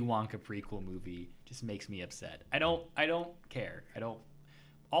Willy Wonka prequel movie just makes me upset. I don't care.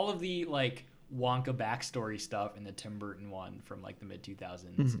 All of the like Wonka backstory stuff in the Tim Burton one from like the mid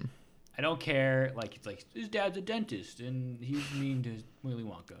 2000s. I don't care. Like it's like his dad's a dentist and he's mean to Willy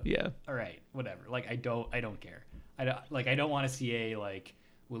Wonka. Yeah. All right, whatever. Like I don't care. I don't want to see a like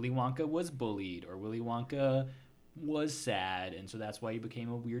Willy Wonka was bullied or Willy Wonka was sad and so that's why he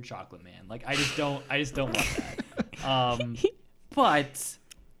became a weird chocolate man. Like I just don't want that. But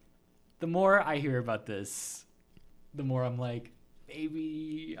the more I hear about this, the more I'm like,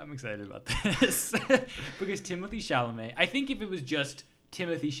 maybe I'm excited about this. Because Timothée Chalamet, I think if it was just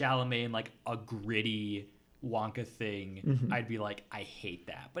Timothée Chalamet in like a gritty Wonka thing, I'd be like, I hate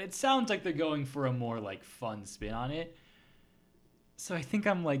that. But it sounds like they're going for a more like fun spin on it. So I think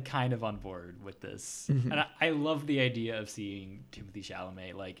I'm like kind of on board with this. And I love the idea of seeing Timothée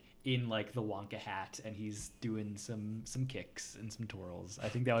Chalamet like in like the Wonka hat and he's doing some kicks and some twirls. I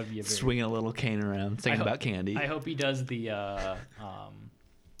think that would be a very Swinging a little cane around, singing about candy. I hope he does the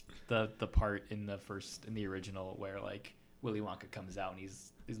the part in the original where like Willy Wonka comes out and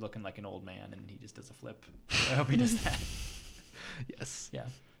he's looking like an old man and he just does a flip. I hope he does that. Yes. Yeah.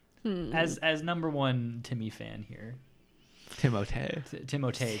 As number one Timmy fan here. Timothée.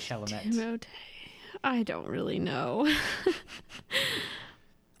 Timothée Chalamet. Timothée. I don't really know.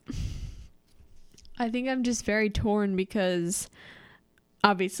 I think I'm just very torn because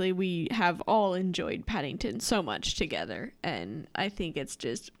obviously we have all enjoyed Paddington so much together, and I think it's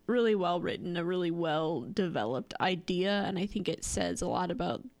just really well written, a really well developed idea, and I think it says a lot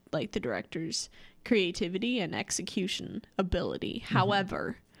about like the director's creativity and execution ability.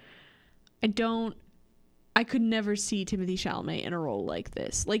 However, I could never see Timothée Chalamet in a role like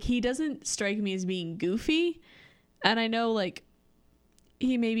this. Like, he doesn't strike me as being goofy, and I know like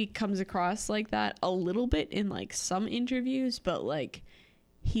he maybe comes across like that a little bit in like some interviews, but like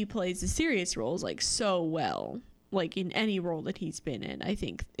he plays the serious roles like so well. Like in any role that he's been in, I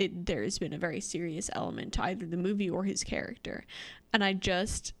think there's been a very serious element to either the movie or his character, and I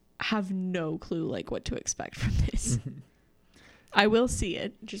just have no clue like what to expect from this. I will see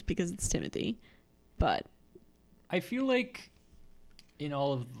it just because it's Timothy, but I feel like in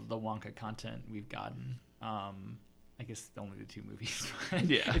all of the Wonka content we've gotten, I guess only the 2 movies.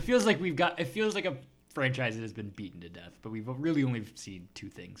 Yeah. It feels like a franchise that has been beaten to death, but we've really only seen 2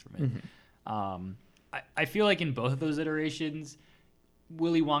 things from it. I feel like in both of those iterations,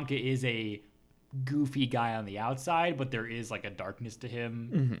 Willy Wonka is a goofy guy on the outside, but there is like a darkness to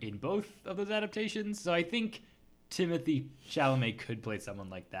him in both of those adaptations. So I think Timothée Chalamet could play someone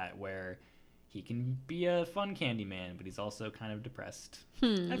like that, where he can be a fun candy man, but he's also kind of depressed.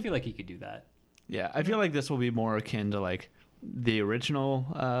 I feel like he could do that. Yeah, I feel like this will be more akin to like the original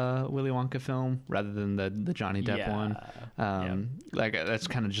Willy Wonka film rather than the Johnny Depp one. Like that's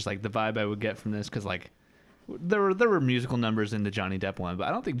kind of just like the vibe I would get from this, because like there were musical numbers in the Johnny Depp one, but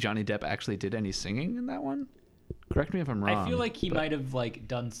I don't think Johnny Depp actually did any singing in that one. Correct me if I'm wrong. I feel like he might have like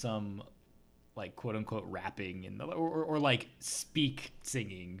done some like quote unquote rapping in the or like speak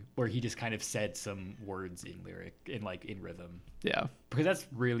singing, where he just kind of said some words in rhythm. Yeah, because that's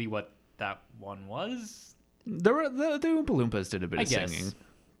really what that one was. There were the Oompa Loompas did a bit of singing,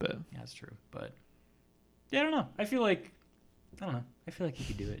 but yeah, that's true. But yeah, I don't know. I feel like he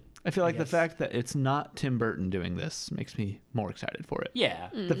could do it. I feel like the fact that it's not Tim Burton doing this makes me more excited for it. Yeah,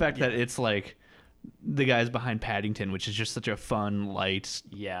 the fact that it's like the guys behind Paddington, which is just such a fun, light,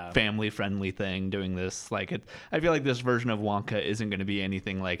 family-friendly thing, doing this. Like I feel like this version of Wonka isn't going to be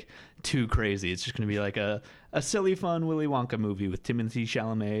anything like too crazy. It's just going to be like a silly, fun Willy Wonka movie with Timothée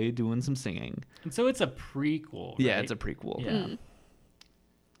Chalamet doing some singing. And so it's a prequel, right? Yeah, it's a prequel. Yeah.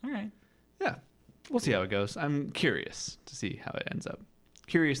 All right. Yeah, we'll see how it goes. I'm curious to see how it ends up.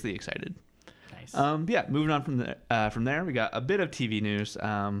 Curiously excited. Nice. Yeah, moving on from there, we got a bit of TV news.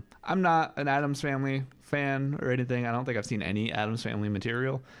 I'm not an Addams Family fan or anything. I don't think I've seen any Addams Family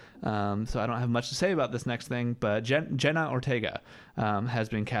material, so I don't have much to say about this next thing. But Jenna Ortega has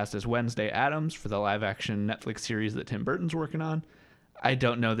been cast as Wednesday Addams for the live-action Netflix series that Tim Burton's working on. I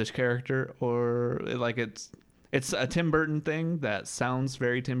don't know this character, or like it's a Tim Burton thing that sounds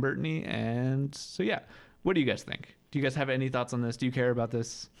very Tim Burton-y, and so yeah. What do you guys think? Do you guys have any thoughts on this? Do you care about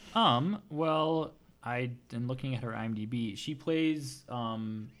this? Well, I am looking at her IMDb. She plays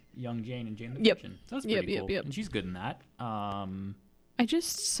young Jane in Jane the Virgin. So that's pretty cool. And she's good in that. I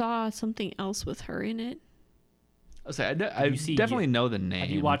just saw something else with her in it. I definitely know the name. Have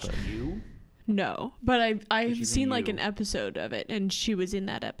you watched You? No, but I've seen like an episode of it, and she was in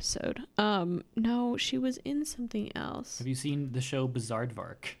that episode. No, she was in something else. Have you seen the show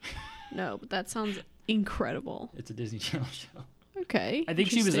Bizaardvark? No, but that sounds incredible. It's a Disney Channel show. Okay. I think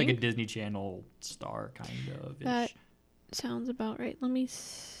she was like a Disney Channel star, kind of. That sounds about right. Let me.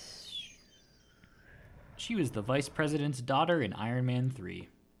 She was the vice president's daughter in Iron Man 3.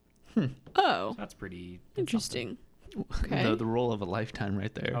 Oh. So that's pretty interesting. Okay. The role of a lifetime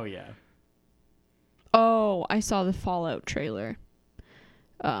right there. Oh, yeah. Oh, I saw the Fallout trailer.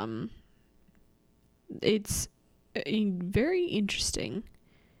 It's very interesting.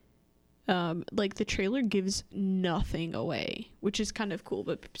 Like the trailer gives nothing away, which is kind of cool,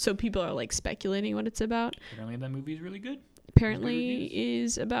 but so people are like speculating what it's about. Apparently that movie is really good. Apparently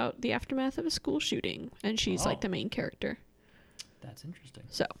is about the aftermath of a school shooting, and she's like the main character. That's interesting.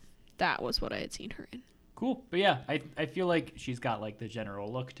 So that was what I had seen her in. Cool. But yeah, I feel like she's got like the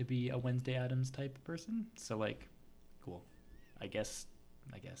general look to be a Wednesday Addams type of person. So like, cool. I guess.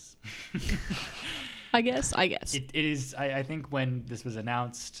 I guess. It is. I think when this was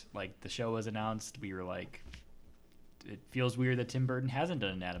announced, like the show was announced, we were like, it feels weird that Tim Burton hasn't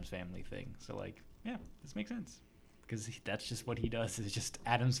done an Addams Family thing. So like, yeah, this makes sense. because that's just what he does. Is just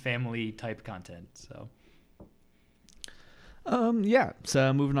Adam's Family type content. So. Yeah.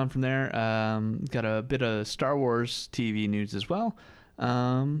 So moving on from there, got a bit of Star Wars TV news as well.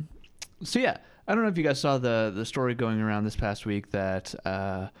 So yeah, I don't know if you guys saw the story going around this past week that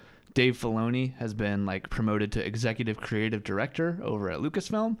Dave Filoni has been like promoted to executive creative director over at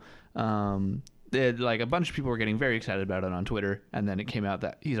Lucasfilm. Like a bunch of people were getting very excited about it on Twitter, and then it came out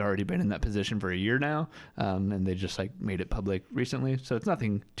that he's already been in that position for a year now, and they just like made it public recently. So it's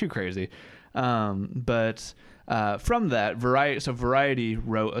nothing too crazy. But from that, Variety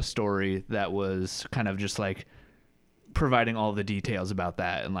wrote a story that was kind of just like providing all the details about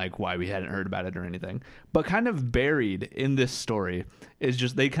that and like why we hadn't heard about it or anything. But kind of buried in this story is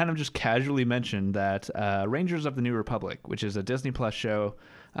just they kind of just casually mentioned that Rangers of the New Republic, which is a Disney Plus show,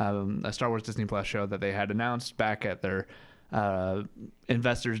 a Star Wars Disney Plus show that they had announced back at their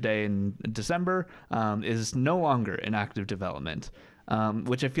Investors Day in December, is no longer in active development.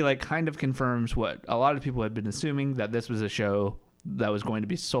 Which I feel like kind of confirms what a lot of people had been assuming, that this was a show that was going to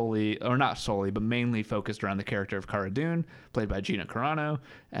be solely, or not solely, but mainly focused around the character of Cara Dune, played by Gina Carano.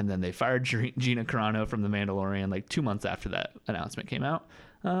 And then they fired Gina Carano from The Mandalorian like 2 months after that announcement came out.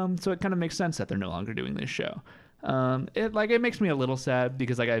 So it kind of makes sense that they're no longer doing this show. It makes me a little sad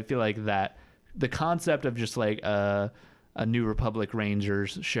because like I feel like that the concept of just like a New Republic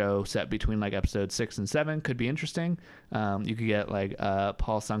Rangers show set between like episodes 6 and 7 could be interesting. You could get like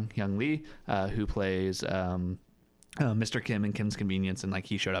Paul Sung-Hyun Lee, who plays Mr. Kim in Kim's Convenience, and like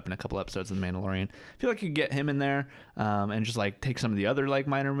he showed up in a couple episodes of The Mandalorian. I feel like you could get him in there and just like take some of the other like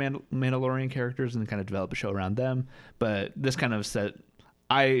minor Mandalorian characters and kind of develop a show around them. But this kind of set,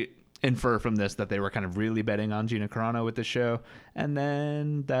 I infer from this that they were kind of really betting on Gina Carano with this show, and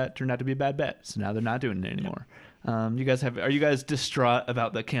then that turned out to be a bad bet. So now they're not doing it anymore. Are you guys distraught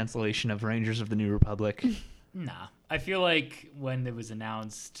about the cancellation of Rangers of the New Republic? Nah, I feel like when it was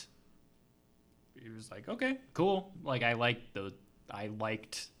announced, it was like, okay, cool. Like I liked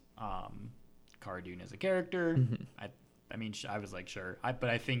Cara Dune as a character. Mm-hmm. I mean, I was like, sure.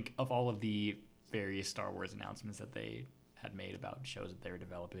 But I think of all of the various Star Wars announcements that they had made about shows that they were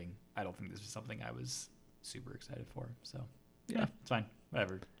developing, I don't think this was something I was super excited for. So yeah, it's fine.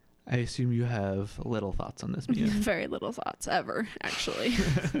 Whatever. I assume you have little thoughts on this, Mia. Very little thoughts ever, actually.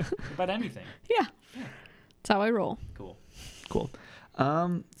 About anything. Yeah. That's how I roll. Cool.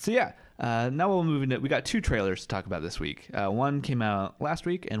 So yeah, now we'll move into. We got 2 trailers to talk about this week. One came out last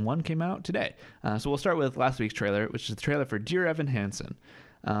week, and one came out today. So we'll start with last week's trailer, which is the trailer for Dear Evan Hansen.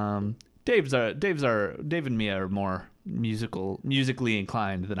 Dave and Mia are more musically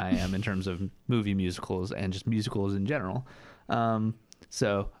inclined than I am in terms of movie musicals and just musicals in general.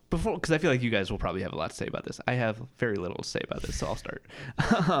 So because I feel like you guys will probably have a lot to say about this. I have very little to say about this, so I'll start.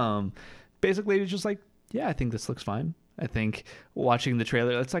 Basically, it's just like, yeah, I think this looks fine. I think watching the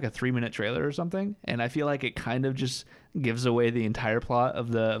trailer, it's like a 3-minute trailer or something, and I feel like it kind of just gives away the entire plot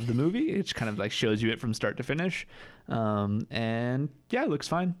of the movie. It just kind of like shows you it from start to finish, and yeah, it looks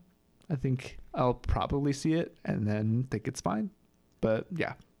fine. I think I'll probably see it and then think it's fine. But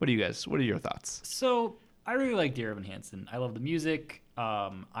yeah, what are your thoughts? So I really like Dear Evan Hansen. I love the music.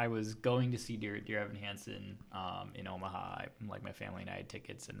 I was going to see Dear Evan Hansen in Omaha. Like my family and I had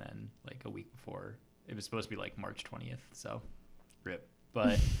tickets, and then like a week before, it was supposed to be like March 20th. So rip.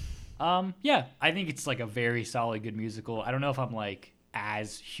 But yeah, I think it's like a very solid, good musical. I don't know if I'm like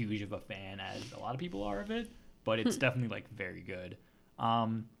as huge of a fan as a lot of people are of it, but it's definitely like very good.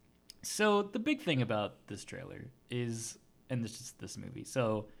 So the big thing about this trailer is, and this movie.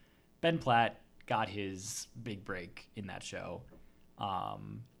 So Ben Platt got his big break in that show,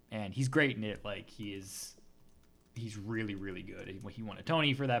 and he's great in it. Like he's really, really good. He won a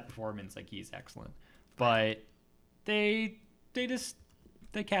Tony for that performance. Like he's excellent. But they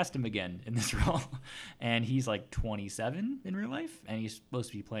cast him again in this role, and he's like 27 in real life, and he's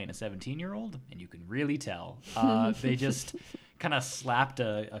supposed to be playing a 17-year-old, and you can really tell. They just kind of slapped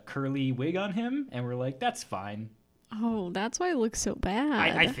a curly wig on him, and we're like, that's fine. Oh, that's why it looks so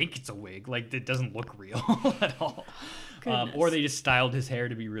bad. I think it's a wig. Like, it doesn't look real at all. Goodness. Or they just styled his hair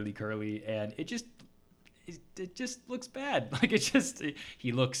to be really curly, and it just looks bad. Like,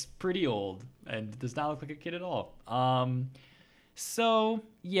 he looks pretty old and does not look like a kid at all. So,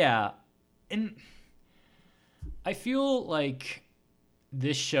 yeah. And I feel like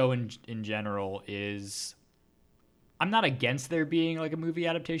this show in general is... I'm not against there being like a movie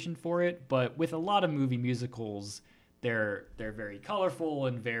adaptation for it, but with a lot of movie musicals, they're very colorful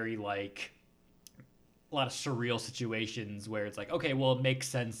and very like a lot of surreal situations where it's like, okay, well, it makes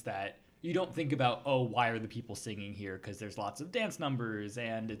sense that you don't think about, oh, why are the people singing here? Because there's lots of dance numbers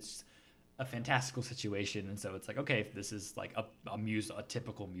and it's a fantastical situation, and so it's like, okay, this is like a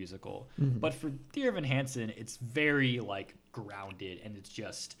typical musical. Mm-hmm. But for Dear Evan Hansen, it's very like grounded, and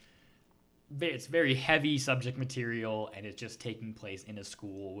it's very heavy subject material, and it's just taking place in a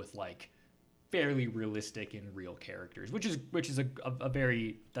school with like fairly realistic and real characters, which is a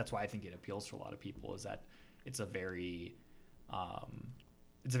very, that's why I think it appeals to a lot of people, is that it's a very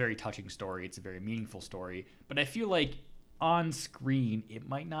touching story. It's a very meaningful story, but I feel like on screen it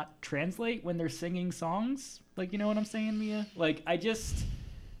might not translate when they're singing songs. Like, you know what I'm saying, Mia? Like, I just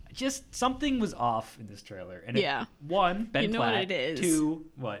something was off in this trailer. And one, Ben You know Platt. what it is. Two,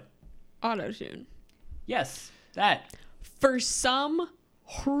 what? Auto-tune. Yes, that. For some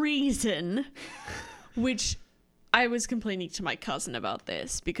reason, which I was complaining to my cousin about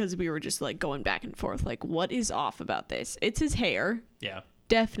this because we were just like going back and forth, like, what is off about this? It's his hair. Yeah.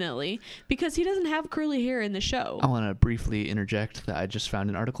 Definitely, because he doesn't have curly hair in the show. I want to briefly interject that I just found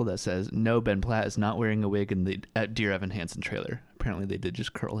an article that says no, Ben Platt is not wearing a wig in the Dear Evan Hansen trailer. Apparently, they did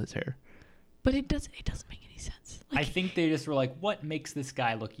just curl his hair. But it doesn't make any sense. I think they just were like, what makes this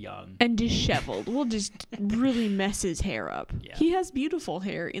guy look young? And disheveled. We'll just really mess his hair up. Yeah. He has beautiful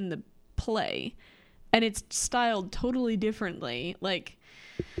hair in the play, and it's styled totally differently. Like,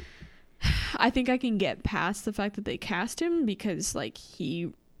 I think I can get past the fact that they cast him because, like, I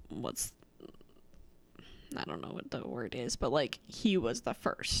don't know what the word is, but, like, he was the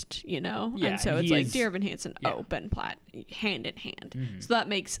first, you know? Yeah, and so and it's he like, is- Dear Evan Hansen, yeah. Ben Platt, hand in hand. Mhm. So that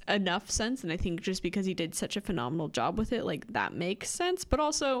makes enough sense, and I think just because he did such a phenomenal job with it, like, that makes sense. But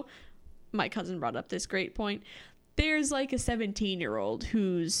also, my cousin brought up this great point. There's, like, a 17-year-old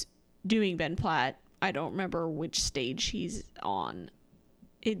who's doing Ben Platt. I don't remember which stage he's on.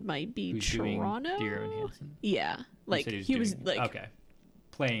 It might be Who's doing Toronto. Dear Evan Hansen? Yeah, You like said he was doing- like okay,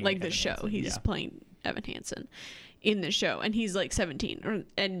 playing like the Evan show. Hansen, He's yeah. playing Evan Hansen in the show, and he's like 17,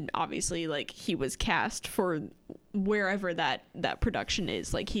 and obviously like he was cast for wherever that production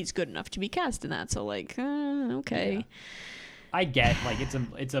is. Like he's good enough to be cast in that. So like, okay, Yeah. I get like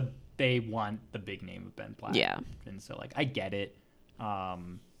it's a they want the big name of Ben Platt. Yeah. And so like I get it.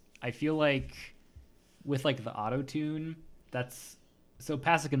 I feel like with like the auto tune, that's so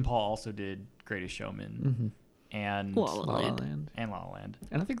Pasek and Paul also did Greatest Showman and La La La La Land. Land. and La La Land.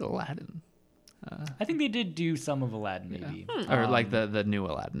 And I think Aladdin. I think they did do some of Aladdin maybe. Or like the new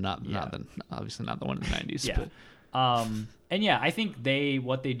Aladdin, not yeah. obviously not the one in the 90s. Yeah. But And yeah, I think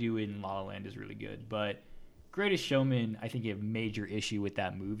what they do in La La Land is really good, but Greatest Showman, I think you have a major issue with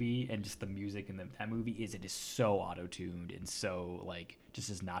that movie and just the music in that movie is it is so auto-tuned and so like just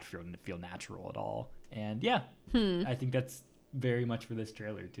does not feel natural at all. And yeah, I think that's very much for this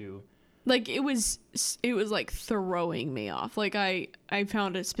trailer too. Like it was like throwing me off. Like I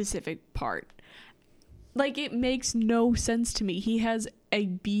found a specific part. Like it makes no sense to me. He has a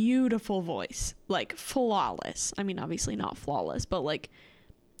beautiful voice, like flawless. I mean, obviously not flawless, but like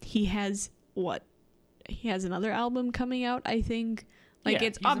he has another album coming out, I think. Like Yeah,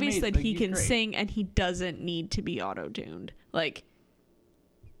 it's he's obvious amazing. that Like, he he's can great. sing and he doesn't need to be auto-tuned. Like,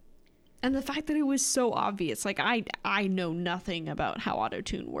 and the fact that it was so obvious, like I know nothing about how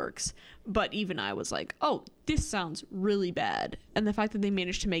auto-tune works, but even I was like, oh, this sounds really bad. And the fact that they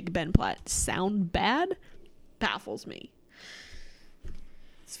managed to make Ben Platt sound bad baffles me.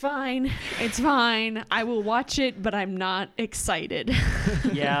 It's fine. It's fine. I will watch it, but I'm not excited.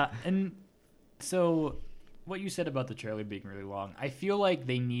 Yeah, and so what you said about the trailer being really long, I feel like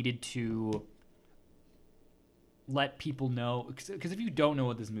they needed to let people know, because if you don't know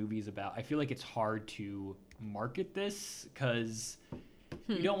what this movie is about, I feel like it's hard to market this because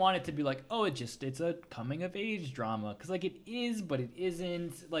you don't want it to be like, oh, it's a coming of age drama, because like it is, but it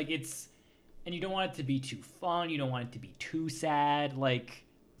isn't. Like it's, and you don't want it to be too fun. You don't want it to be too sad. Like,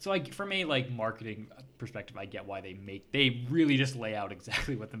 so from a like marketing perspective, I get why they really just lay out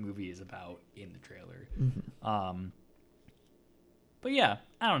exactly what the movie is about in the trailer. But yeah,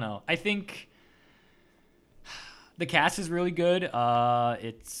 I don't know. I think the cast is really good. I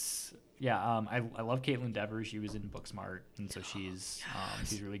love Caitlin Dever. She was in Booksmart, and so she's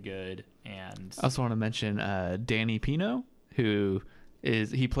really good. And I also want to mention Danny Pino, who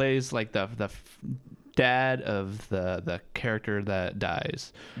he plays like the dad of the character that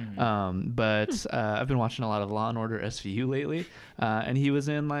dies. But I've been watching a lot of Law and Order SVU lately, and he was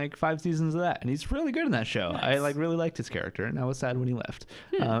in like 5 seasons of that, and he's really good in that show. Nice. I like really liked his character, and I was sad when he left.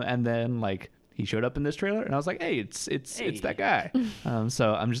 And then like he showed up in this trailer, and I was like, hey, it's that guy.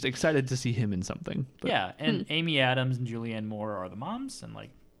 So I'm just excited to see him in something. But yeah, and Amy Adams and Julianne Moore are the moms, and like,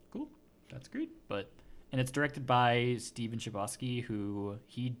 cool, that's great. And it's directed by Steven Chbosky, who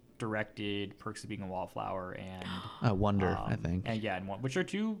he directed Perks of Being a Wallflower and Wonder, I think. and which are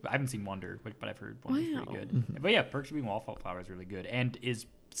two. I haven't seen Wonder, but I've heard Wonder's pretty good. Mm-hmm. But yeah, Perks of Being a Wallflower is really good and is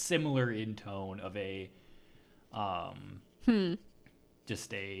similar in tone of a,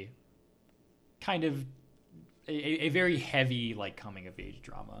 just a kind of a very heavy like coming of age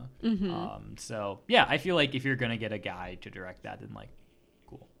drama. So yeah, I feel like if you're gonna get a guy to direct that, then like,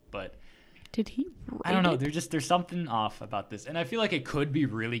 cool. But Did he write I don't know. it? There's something off about this, and I feel like it could be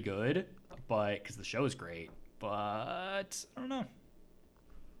really good, but because the show is great. But I don't know.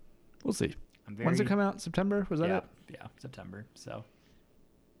 We'll see. I'm very, When's it come out? September? Was that yeah, it? yeah, September. So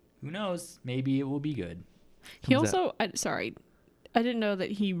who knows? Maybe it will be good. He Comes also, sorry, I didn't know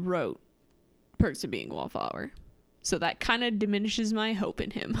that he wrote Perks of Being a Wallflower. So that kind of diminishes my hope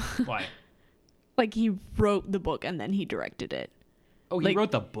in him. Why? Like he wrote the book and then he directed it. Oh, he Like,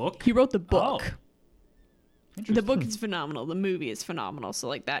 wrote the book. He wrote the book. Oh. The Interesting. book is phenomenal. The movie is phenomenal. So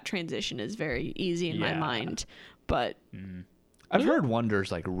like that transition is very easy in my Yeah. mind. But I've heard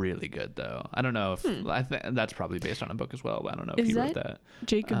Wonder's like really good though. I don't know if I think that's probably based on a book as well. But I don't know if Is he wrote that- that.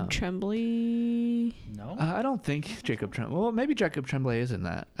 Jacob Tremblay. No. I don't think Jacob Tremblay. Well, maybe Jacob Tremblay is in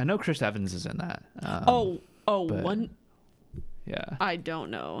that. I know Chris Evans is in that. Oh, but- one. Yeah. I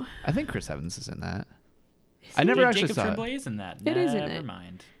don't know. I think Chris Evans is in that. I never actually Jacob saw Tremblay is in that. It is in Never it.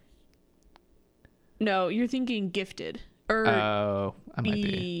 mind. No, you're thinking Gifted. Or Oh, I might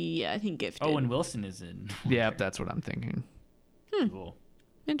be. yeah, I think Gifted. Owen Wilson is in. Yep, that's what I'm thinking. Cool.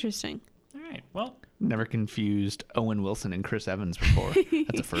 Interesting. All right. Well, Never confused Owen Wilson and Chris Evans before.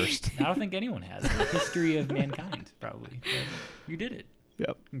 That's a first. I don't think anyone has in the history of mankind, probably. But you did it.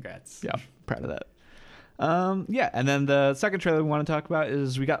 Yep. Congrats. Yeah, proud of that. Yeah, and then the second trailer we want to talk about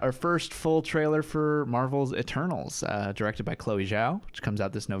is we got our first full trailer for Marvel's Eternals, directed by Chloe Zhao, which comes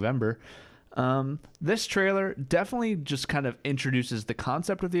out this November. This trailer definitely just kind of introduces the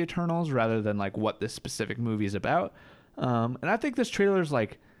concept of the Eternals rather than like what this specific movie is about. And I think this trailer is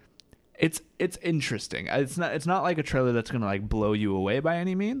like, it's interesting. It's not like a trailer that's gonna like blow you away by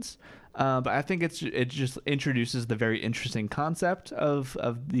any means. But I think it just introduces the very interesting concept of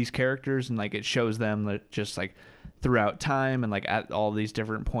these characters, and like it shows them that just like throughout time and like at all these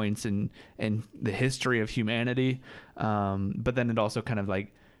different points in the history of humanity. But then it also kind of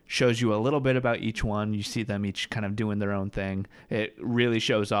like shows you a little bit about each one. You see them each kind of doing their own thing. It really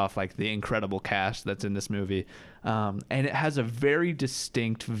shows off like the incredible cast that's in this movie. And it has a very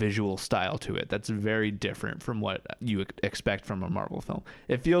distinct visual style to it that's very different from what you expect from a Marvel film.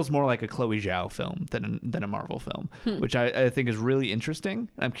 It feels more like a Chloe Zhao film than a Marvel film, which I think is really interesting.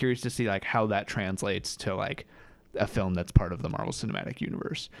 I'm curious to see like how that translates to like a film that's part of the Marvel Cinematic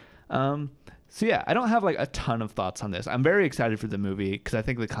Universe. So yeah, I don't have like a ton of thoughts on this. I'm very excited for the movie because I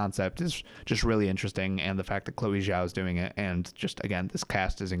think the concept is just really interesting, and the fact that Chloe Zhao is doing it, and just again, this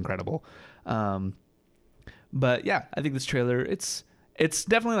cast is incredible. But yeah, I think this trailer it's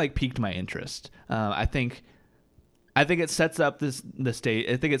definitely like piqued my interest. I think it sets up the stage.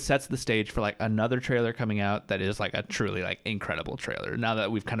 I think it sets the stage for like another trailer coming out that is like a truly like incredible trailer. Now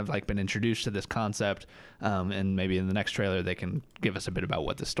that we've kind of like been introduced to this concept, and maybe in the next trailer they can give us a bit about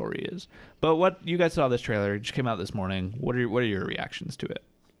what the story is. But what you guys saw this trailer, it just came out this morning. What are your reactions to it?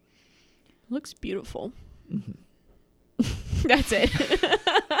 Looks beautiful. That's it.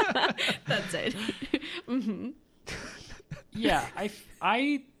 That's it. Yeah,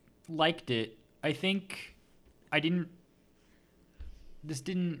 I liked it. I think this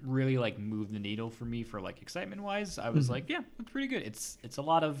didn't really like move the needle for me for like excitement wise. I was like, yeah, it's pretty good. It's a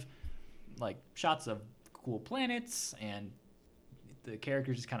lot of like shots of cool planets and the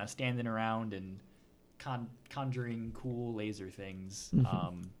characters just kind of standing around and conjuring cool laser things.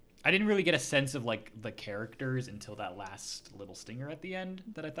 I didn't really get a sense of like the characters until that last little stinger at the end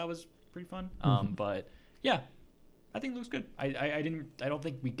that I thought was pretty fun. But yeah, I think it looks good. I don't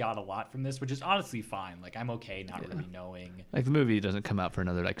think we got a lot from this, which is honestly fine. Like I'm okay not really knowing. Like the movie doesn't come out for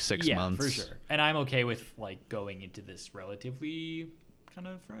another like 6 months. Yeah, for sure. And I'm okay with like going into this relatively kind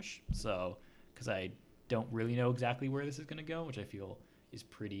of fresh. So, because I don't really know exactly where this is going to go, which I feel is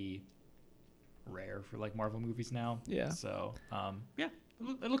pretty rare for like Marvel movies now. Yeah. So, yeah,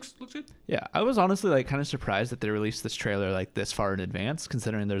 it looks good. Yeah, I was honestly like kind of surprised that they released this trailer like this far in advance,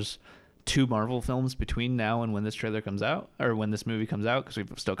 considering there's 2 Marvel films between now and when this trailer comes out, or when this movie comes out, because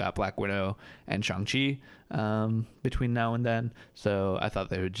we've still got Black Widow and Shang-Chi between now and then. So I thought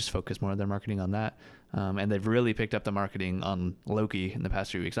they would just focus more of their marketing on that. And they've really picked up the marketing on Loki in the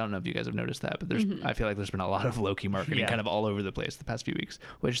past few weeks. I don't know if you guys have noticed that, but I feel like there's been a lot of Loki marketing kind of all over the place the past few weeks,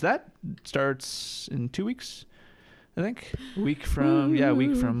 which that starts in 2 weeks. I think a week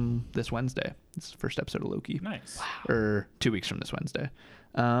from this Wednesday. It's the first episode of Loki. Nice. Or 2 weeks from this Wednesday.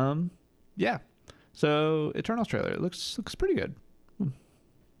 Yeah. So Eternals trailer, it looks pretty good.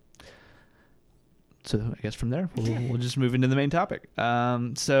 So I guess from there, we'll just move into the main topic.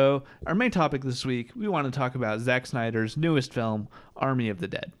 So our main topic this week, we want to talk about Zack Snyder's newest film, Army of the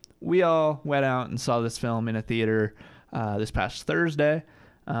Dead. We all went out and saw this film in a theater this past Thursday,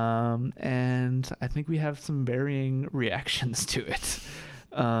 and I think we have some varying reactions to it.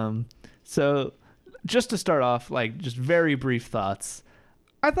 So just to start off, like, just very brief thoughts.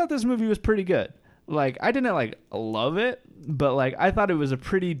 I thought this movie was pretty good. Like, I didn't like love it, but like I thought it was a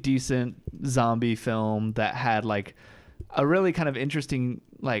pretty decent zombie film that had like a really kind of interesting,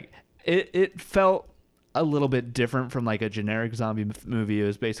 like it felt a little bit different from like a generic zombie movie. It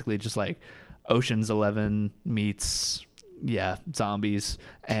was basically just like Ocean's 11 meets zombies,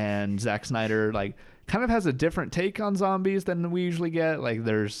 and Zack Snyder like kind of has a different take on zombies than we usually get. Like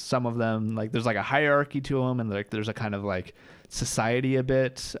there's some of them, like there's like a hierarchy to them, and like there's a kind of like society a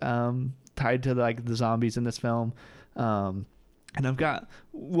bit tied to like the zombies in this film. And I've got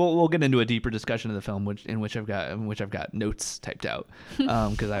we'll get into a deeper discussion of the film, in which I've got notes typed out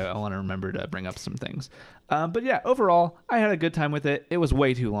because I want to remember to bring up some things. But yeah, overall, I had a good time with it. It was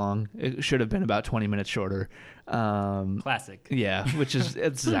way too long. It should have been about 20 minutes shorter. Classic. Yeah,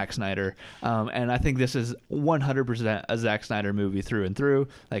 it's Zack Snyder, and I think this is 100% a Zack Snyder movie through and through.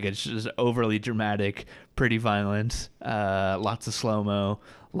 Like it's just overly dramatic, pretty violent, lots of slow-mo,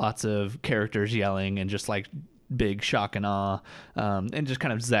 lots of characters yelling, and just like big shock and awe, and just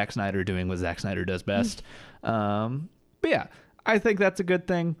kind of Zack Snyder doing what Zack Snyder does best. But yeah, I think that's a good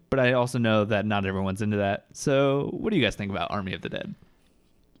thing, but I also know that not everyone's into that. So what do you guys think about Army of the Dead?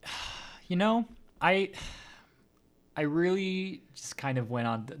 You know, I really just kind of went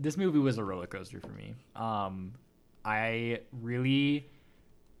on. This movie was a roller coaster for me.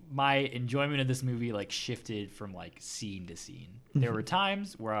 My enjoyment of this movie like shifted from like scene to scene. There were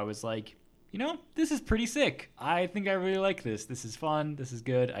times where I was like, you know, this is pretty sick. I think I really like this. This is fun. This is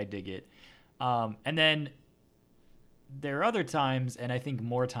good. I dig it. And then there are other times, and I think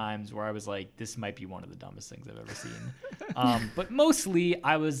more times, where I was like, this might be one of the dumbest things I've ever seen. But mostly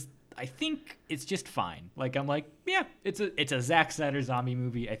I think it's just fine. Like, I'm like, yeah, it's a Zack Snyder zombie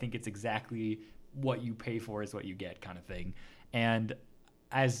movie. I think it's exactly what you pay for is what you get kind of thing. And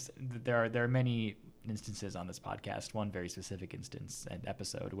as there are many instances on this podcast, one very specific instance and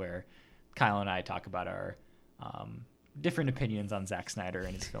episode where Kyle and I talk about our different opinions on Zack Snyder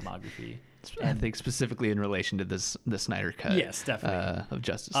and his filmography. I think specifically in relation to the Snyder cut. Yes, definitely. Of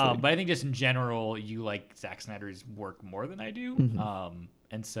Justice League. But I think just in general, you like Zack Snyder's work more than I do. Mm-hmm.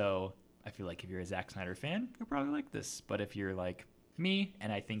 And so I feel like if you're a Zack Snyder fan, you'll probably like this. But if you're like me,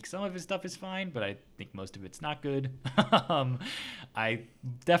 and I think some of his stuff is fine, but I think most of it's not good,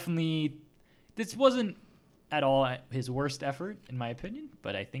 this wasn't at all his worst effort, in my opinion,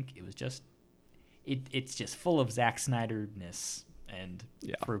 but I think it was just it's just full of Zack Snyder-ness, and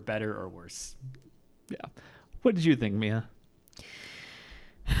for better or worse. Yeah. What did you think, Mia?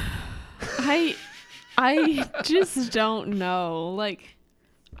 I just don't know. Like,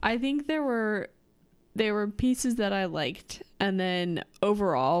 I think there were pieces that I liked, and then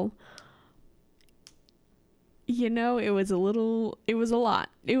overall, you know, it was a lot.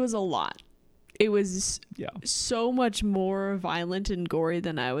 It was so much more violent and gory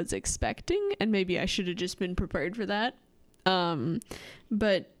than I was expecting, and maybe I should have just been prepared for that.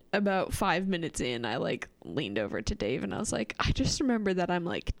 But about 5 minutes in, I like leaned over to Dave and I was like, I just remember that I'm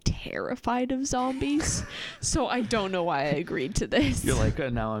like terrified of zombies, so I don't know why I agreed to this. You're like,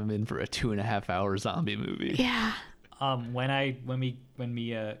 now I'm in for a 2.5 hour zombie movie. Yeah. When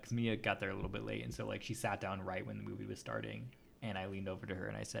Mia, because Mia got there a little bit late, and so like she sat down right when the movie was starting. And I leaned over to her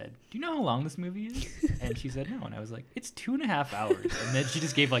and I said, do you know how long this movie is? And she said no. And I was like, it's 2.5 hours. And then she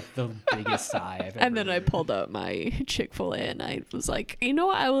just gave like the biggest sigh I've ever And then heard. I pulled out my Chick-fil-A and I was like, you know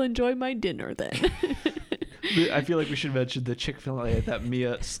what? I will enjoy my dinner then. I feel like we should mention the Chick-fil-A that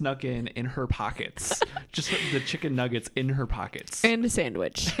Mia snuck in her pockets. Just the chicken nuggets in her pockets. And a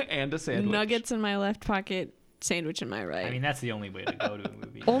sandwich. And a sandwich. Nuggets in my left pocket, sandwich in my right. I mean, that's the only way to go to a movie.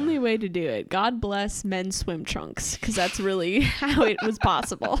 Only way to do it. God bless men's swim trunks, because that's really how it was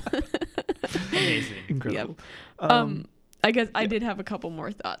possible. Amazing. Incredible. Yep. I guess I did have a couple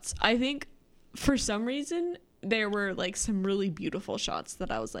more thoughts. I think for some reason there were like some really beautiful shots that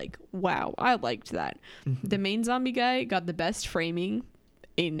I was like, wow, I liked that. Mm-hmm. The main zombie guy got the best framing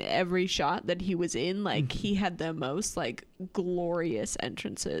in every shot that he was in. Like he had the most like glorious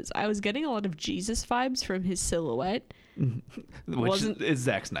entrances. I was getting a lot of Jesus vibes from his silhouette. Which is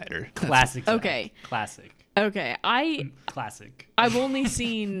Zack Snyder. Classic. Zack. Okay. Classic. Okay. Classic. I've only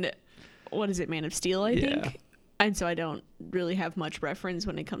seen, what is it, Man of Steel, I think. And so I don't really have much reference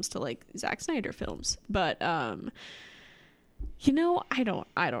when it comes to like Zack Snyder films. But you know, I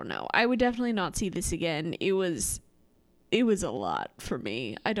don't know. I would definitely not see this again. It was a lot for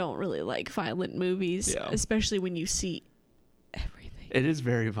me. I don't really like violent movies, especially when you see everything. It is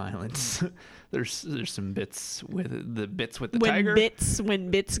very violent. There's some bits with the when tiger.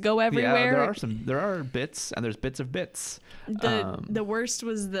 When bits go everywhere. Yeah, there are bits, and there's bits of bits. The worst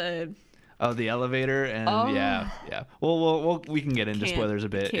was the elevator, and yeah. Well, we can get into spoilers a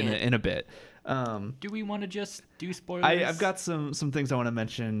bit in a bit. Do we want to just do spoilers? I've got some things I want to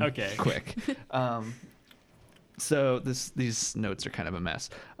mention. Okay. Quick. So these notes are kind of a mess.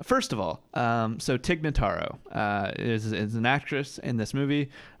 First of all, so Tig Notaro is an actress in this movie.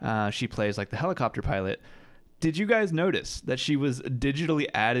 She plays like the helicopter pilot. Did you guys notice that she was digitally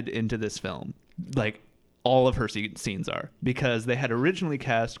added into this film? Like all of her scenes are, because they had originally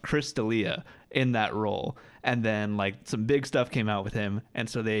cast Chris D'Elia in that role, and then like some big stuff came out with him, and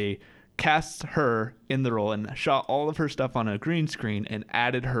so they cast her in the role and shot all of her stuff on a green screen and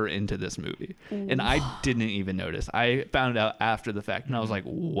added her into this movie. And I didn't even notice. I found out after the fact, and I was like,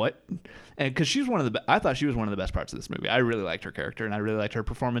 what? And because she's I thought she was one of the best parts of this movie. I really liked her character, and I really liked her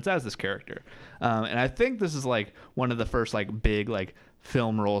performance as this character. And I think this is like one of the first like big like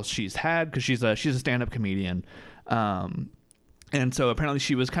film roles she's had, because she's a stand-up comedian. And so apparently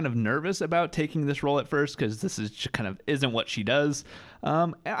she was kind of nervous about taking this role at first, because this is just kind of isn't what she does.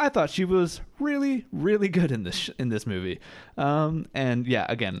 And I thought she was really, really good in this movie. And yeah,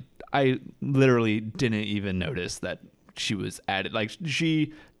 again, I literally didn't even notice that she was added. Like,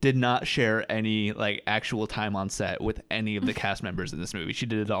 she did not share any like actual time on set with any of the cast members in this movie. She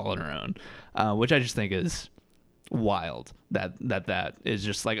did it all on her own, which I just think is wild. That is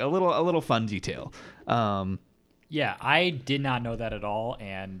just like a little fun detail. Yeah, I did not know that at all,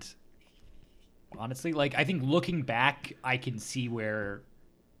 and honestly, like, I think looking back, I can see where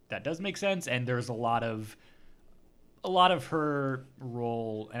that does make sense, and there's a lot of her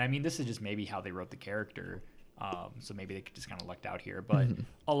role, and I mean, this is just maybe how they wrote the character, so maybe they just kind of lucked out here, but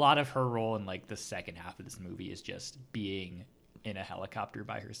a lot of her role in like the second half of this movie is just being in a helicopter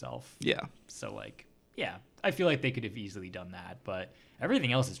by herself. Yeah. So like, yeah, I feel like they could have easily done that, but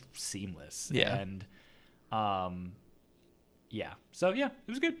everything else is seamless. Yeah. And yeah, so yeah, it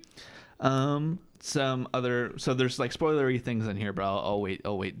was good. So there's like spoilery things in here, but I'll wait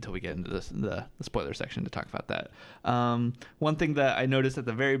until we get into the spoiler section to talk about that. One thing that I noticed at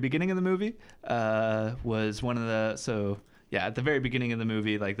the very beginning of the movie was at the very beginning of the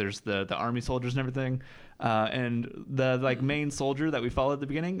movie, like there's the army soldiers and everything, and the like main soldier that we follow at the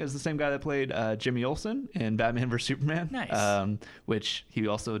beginning is the same guy that played Jimmy Olsen in Batman vs Superman. Nice. Which he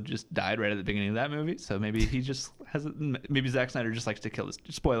also just died right at the beginning of that movie. So maybe he just maybe Zack Snyder just likes to kill this.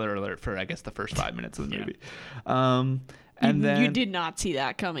 Spoiler alert for I guess the first 5 minutes of the movie. And then you did not see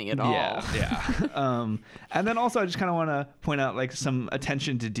that coming at all. Yeah. And then also I just kind of want to point out like some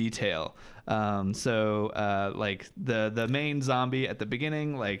attention to detail. Like the main zombie at the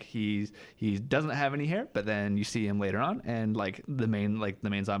beginning, like he doesn't have any hair, but then you see him later on, and like the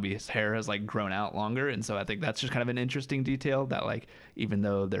main zombie's hair has like grown out longer, and so I think that's just kind of an interesting detail that like even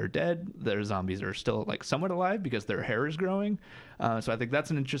though they're dead, their zombies are still like somewhat alive because their hair is growing. So I think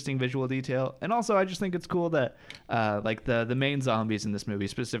that's an interesting visual detail, and also I just think it's cool that like the main zombies in this movie,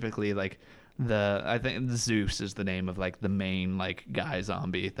 specifically like I think Zeus is the name of like the main like guy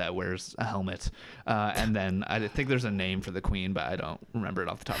zombie that wears a helmet, and then I think there's a name for the queen, but I don't remember it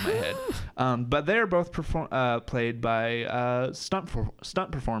off the top of my head. But they're both played by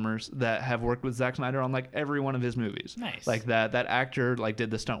stunt performers that have worked with Zack Snyder on like every one of his movies. Nice. Like that actor like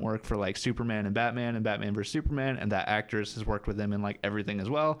did the stunt work for like Superman and Batman vs Superman, and that actress has worked with them in like everything as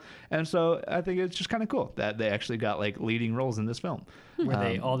well. And so I think it's just kind of cool that they actually got like leading roles in this film.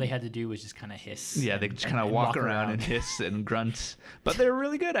 Where all they had to do was just kind of hiss. Yeah, they just kind of walk around and hiss and grunt, but they were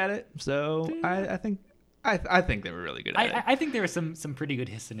really good at it. So I think they were really good at it. I think there was some pretty good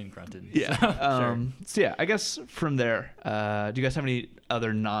hissing and grunting. Yeah. So, sure. So yeah, I guess from there, do you guys have any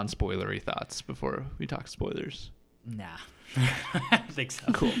other non-spoilery thoughts before we talk spoilers? Nah. I don't think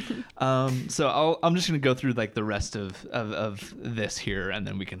so. Cool. So I'm just gonna go through like the rest of this here, and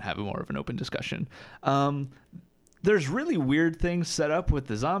then we can have more of an open discussion. There's really weird things set up with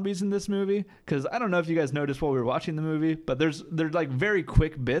the zombies in this movie, because I don't know if you guys noticed while we were watching the movie, but there's like very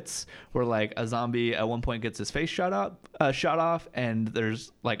quick bits where like a zombie at one point gets his face shot off, and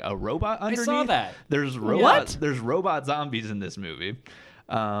there's like a robot underneath. I saw that. There's robots. There's robot zombies in this movie,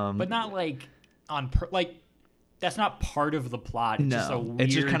 but not like that's not part of the plot. It's just a weird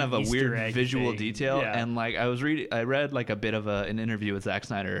it's just kind of a Easter weird egg visual thing. detail. Yeah. And like I read like a bit of an interview with Zack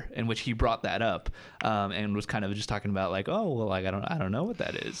Snyder in which he brought that up, and was kind of just talking about like, oh well, like I don't know what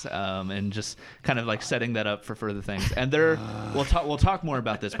that is, and just kind of like setting that up for further things. And we'll talk more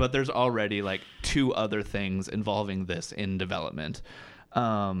about this, but there's already like 2 other things involving this in development.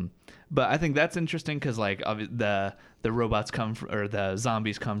 But I think that's interesting because like the robots come from, or the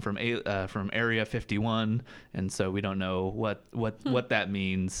zombies come from Area 51, and so we don't know what that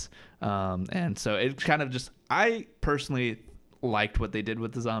means. And so it kind of just, I personally liked what they did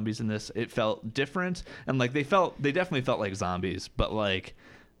with the zombies in this. It felt different, and like they definitely felt like zombies, but like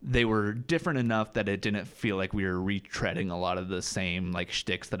they were different enough that it didn't feel like we were retreading a lot of the same like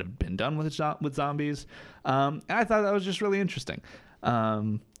shticks that have been done with zombies. And I thought that was just really interesting.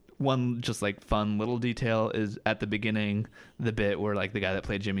 One just like fun little detail is at the beginning, the bit where like the guy that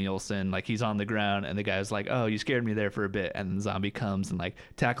played Jimmy Olsen, like he's on the ground and the guy's like, oh, you scared me there for a bit, and the zombie comes and like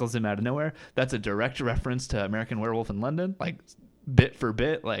tackles him out of nowhere. That's a direct reference to American Werewolf in London, like bit for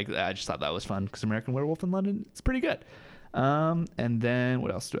bit. Like I just thought that was fun because American Werewolf in London, it's pretty good. And then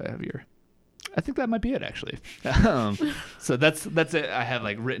what else do I have here? I think that might be it actually. So that's it. I have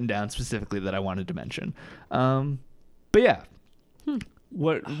like written down specifically that I wanted to mention. But yeah.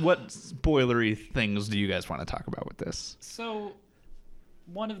 What spoilery things do you guys want to talk about with this? So,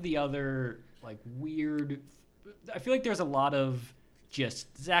 one of the other like weird, I feel like there's a lot of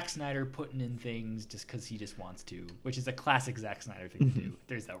just Zack Snyder putting in things just because he just wants to, which is a classic Zack Snyder thing to do.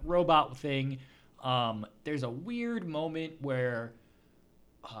 There's that robot thing. There's a weird moment where,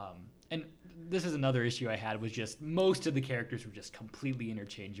 and this is another issue I had, was just most of the characters were just completely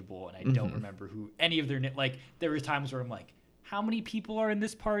interchangeable, and I don't remember who any of their like. There was times where I'm like, how many people are in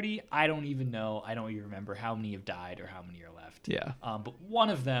this party? I don't even know. I don't even remember how many have died or how many are left. Yeah. But one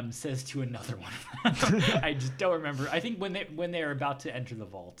of them says to another one of them. I just don't remember. I think when they are about to enter the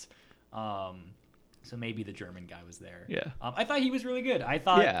vault. So maybe the German guy was there. Yeah. I thought he was really good. I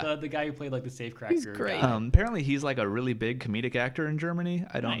thought the guy who played like the safecracker. He's great. guy- Apparently he's like a really big comedic actor in Germany.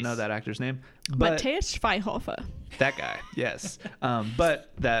 I don't know that actor's name, but Matthias Schweighöfer. that guy, yes.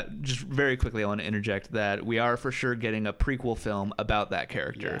 But that, just very quickly, I want to interject that we are for sure getting a prequel film about that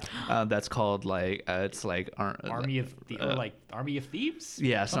character. That's called like it's like Army of Thieves.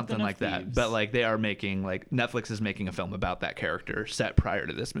 Yeah, something of like that. Thieves. But like they are making, like Netflix is making a film about that character set prior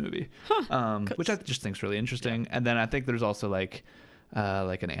to this movie, which I just think is really interesting. And then I think there's also like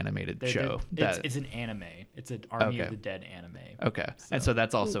an animated show. It's an anime. It's an Army of the Dead anime. Okay, and so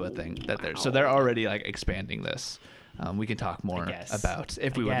that's also a thing that so they're already like expanding this. We can talk more about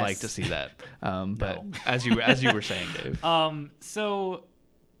if we would like to see that. But as you were saying, Dave. So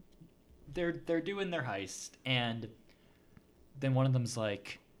they're doing their heist, and then one of them's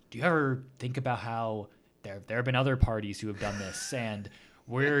like, "Do you ever think about how there have been other parties who have done this, and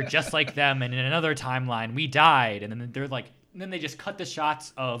we're just like them, and in another timeline we died?" And then they're like, and then they just cut the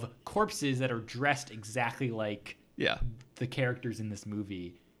shots of corpses that are dressed exactly like the characters in this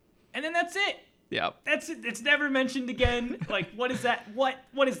movie, and then that's it. Yeah, that's it. It's never mentioned again. Like, what is that? What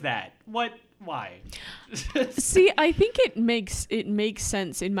is that? What? Why? See, I think it makes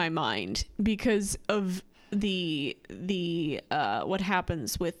sense in my mind because of the what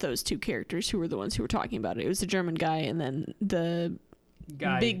happens with those 2 characters who were the ones who were talking about it. It was the German guy and then the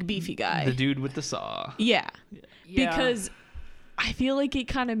big beefy guy, the dude with the saw. Yeah. Because I feel like it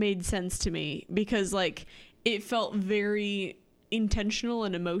kind of made sense to me because like it felt very intentional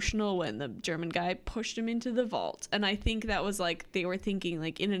and emotional when the German guy pushed him into the vault, and I think that was like they were thinking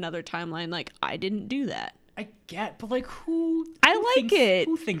like in another timeline, like I didn't do that. I get, but like who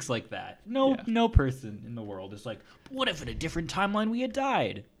thinks like that? No person in the world is like, what if in a different timeline we had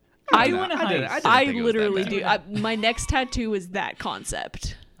died? I didn't literally do. My next tattoo is that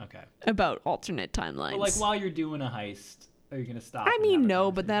concept. Okay. About alternate timelines. But like while you're doing a heist, are you gonna stop? I mean,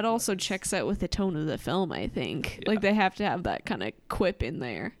 no, but that also checks out with the tone of the film. I think like they have to have that kind of quip in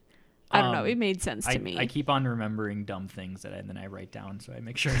there. I don't know. It made sense to me. I keep on remembering dumb things and then I write down so I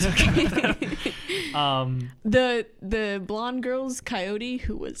make sure it's okay. The blonde girl's Coyote,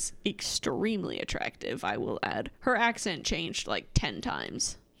 who was extremely attractive, I will add. Her accent changed like 10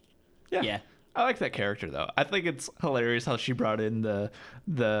 times. Yeah. I like that character though. I think it's hilarious how she brought in the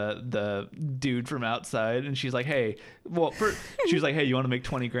dude from outside, and she's like, "Hey, she's like, hey, you want to make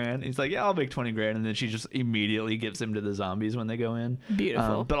 20 grand?" And he's like, "Yeah, I'll make 20 grand." And then she just immediately gives him to the zombies when they go in.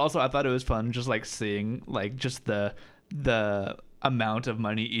 Beautiful. But also, I thought it was fun just like seeing like just the amount of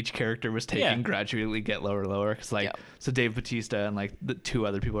money each character was taking gradually get lower and lower. Cause like, so Dave Bautista and like the 2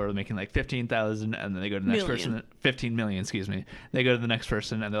 other people are making like 15,000, and then they go to the next person, 15 million, excuse me. They go to the next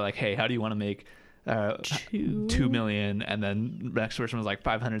person and they're like, "Hey, how do you want to make 2 million, and then the next person was like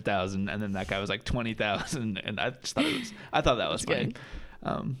 500,000, and then that guy was like 20,000, and I just thought I thought that was funny.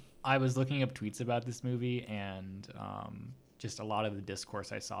 I was looking up tweets about this movie, and just a lot of the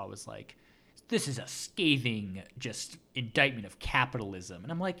discourse I saw was like, this is a scathing just indictment of capitalism.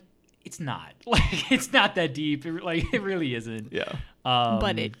 And I'm like, it's not. Like, it's not that deep. It really isn't. Yeah.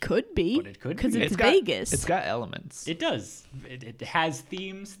 But it could be. But it could because be. it's Vegas. It's got elements. It does. It has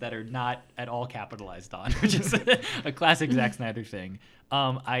themes that are not at all capitalized on, which is a classic Zack Snyder thing.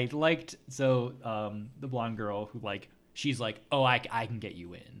 I liked the blonde girl who she's like, oh, I can get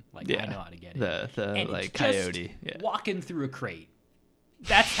you in. Like, I know how to get in. The and like it's coyote. just walking through a crate.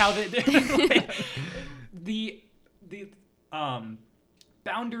 That's how the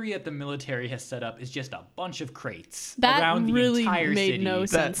boundary that the military has set up is just a bunch of crates around the really entire made city. no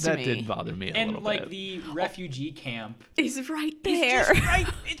sense to That me. did bother me a And little like bit. the refugee camp He's right is there. just right.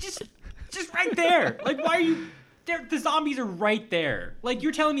 It's just right there. Like, why are you? The zombies are right there. Like,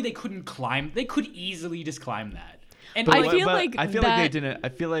 you're telling me they couldn't climb? They could easily just climb that. And I feel like they that- didn't. I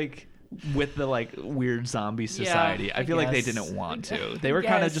feel like with the like weird zombie society, I feel like they guess. didn't want to. They were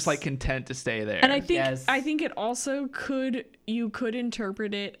kind of Yes. just like content to stay there. And I think Yes. it also you could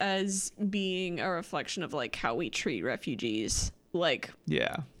interpret it as being a reflection of like how we treat refugees. Like,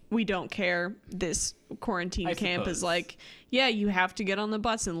 yeah. we don't care. This quarantine I camp is suppose. like, yeah, you have to get on the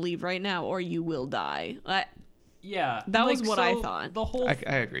bus and leave right now or you will die. yeah, That was like, what I so thought. The whole I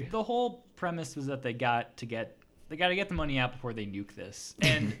agree. The whole premise was that they got to get the money out before they nuke this.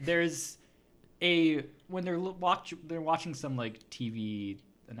 And there's when they're watching some like TV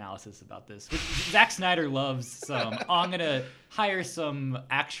analysis about this, which Zack Snyder loves some. I'm gonna hire some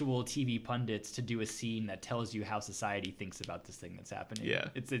actual TV pundits to do a scene that tells you how society thinks about this thing that's happening. Yeah.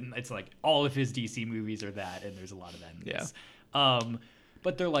 It's like all of his DC movies are that, and there's a lot of that in Yeah. this.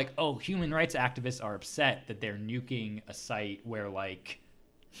 But they're like, oh, human rights activists are upset that they're nuking a site where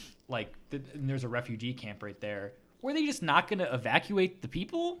and there's a refugee camp right there. Were they just not going to evacuate the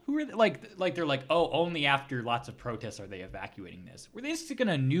people who are like they're like, oh, only after lots of protests are they evacuating this? Were they just going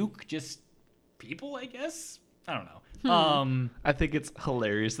to nuke just people? I guess I don't know. I think it's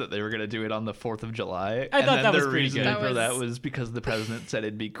hilarious that they were gonna do it on the 4th of July. I thought and then that was the pretty reason good. for that was because the president said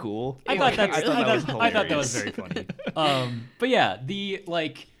it'd be cool. I thought that was hilarious. very funny. But yeah, the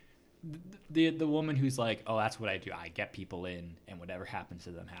woman who's like, oh, that's what I do. I get people in, and whatever happens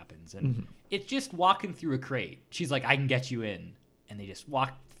to them happens. And it's just walking through a crate. She's like, I can get you in, and they just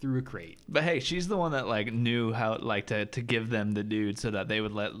walk through a crate. But hey, she's the one that like knew how like to give them the dude so that they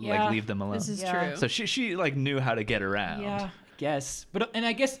would Yeah, leave them alone. This is Yeah. true. So she like knew how to get around. Yeah, I guess. But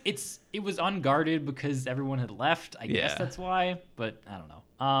I guess it was unguarded because everyone had left. I guess Yeah. that's why. But I don't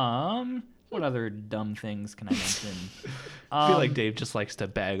know. What other dumb things can I mention? I feel like Dave just likes to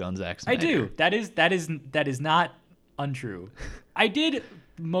bag on Zack I Snyder. do. That is not untrue. I did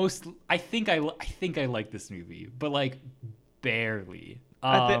I think I like this movie, but like barely.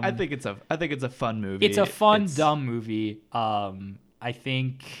 I think it's a fun movie. It's a fun, dumb movie. I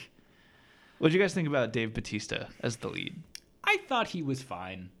think What did you guys think about Dave Bautista as the lead? I thought he was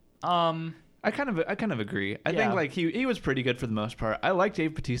fine. I kind of agree. I Yeah. think like he was pretty good for the most part. I like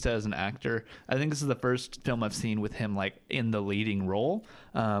Dave Bautista as an actor. I think this is the first film I've seen with him like in the leading role.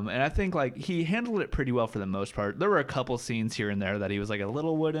 And I think like he handled it pretty well for the most part. There were a couple scenes here and there that he was like a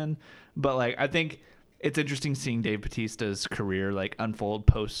little wooden, but like I think it's interesting seeing Dave Bautista's career like unfold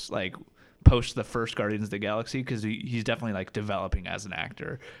post the first Guardians of the Galaxy, because he's definitely like developing as an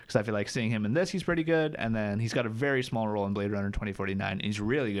actor. Because I feel like seeing him in this, he's pretty good, and then he's got a very small role in Blade Runner 2049, and he's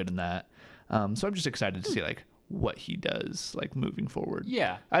really good in that. So I'm just excited to see like what he does like moving forward.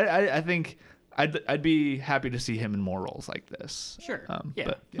 Yeah. I think I'd be happy to see him in more roles like this. Sure. Yeah.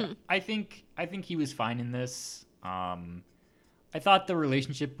 But, yeah. I think he was fine in this. I thought the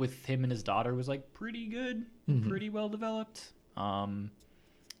relationship with him and his daughter was like pretty good, pretty well developed.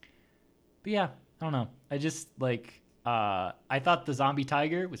 But yeah, I don't know. I just like I thought the zombie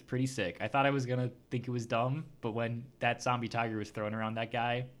tiger was pretty sick. I thought I was gonna think it was dumb, but when that zombie tiger was throwing around that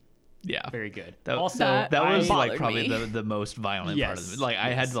guy, Yeah. very good. That, Also, that was I- like bothered probably me. the most violent part of Yes, it. Like I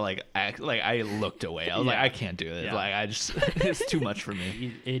had yes. to like act like I looked away. I was like, Yeah. I can't do this. Yeah. Like I just it's too much for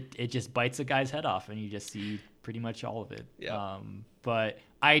me. it just bites a guy's head off, and you just see pretty much all of it. Yeah. But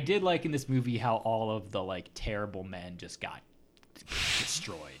I did like in this movie how all of the like terrible men just got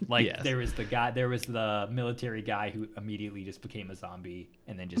destroyed. Like Yes. there was the military guy who immediately just became a zombie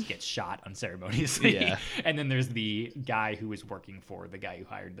and then just gets shot unceremoniously. Yeah. And then there's the guy who was working for the guy who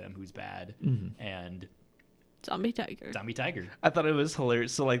hired them, who's bad, and Zombie tiger. zombie tiger. I thought it was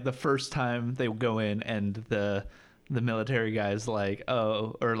hilarious. So like the first time they go in and the the military guy's like,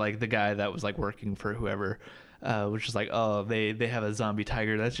 oh, or like the guy that was like working for whoever, was just like, oh, they have a zombie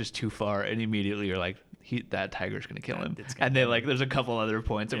tiger, that's just too far, and immediately you're like, that tiger's gonna kill him. And then like there's a couple other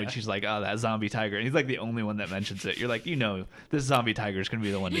points in which he's like, oh, that zombie tiger, and he's like the only one that mentions it. You're like, this zombie tiger's gonna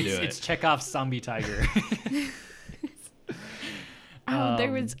be the one to do it. It's Chekhov's zombie tiger.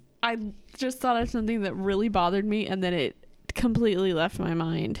 I just thought of something that really bothered me, and then it completely left my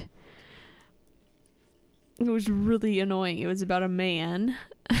mind. It was really annoying. It was about a man.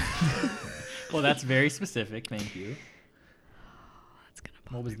 Well, that's very specific. Thank you. That's gonna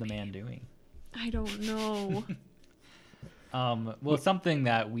What was the bother me. man doing? I don't know. Well, something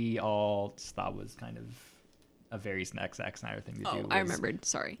that we all just thought was kind of a very Zack Snyder thing to do. I remembered.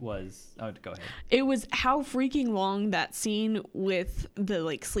 Sorry. Go ahead. It was how freaking long that scene with the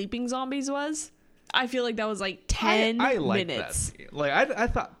like sleeping zombies was. I feel like that was like 10 I liked minutes. that. Like I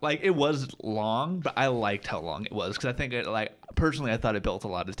thought like it was long, but I liked how long it was because I think it like personally I thought it built a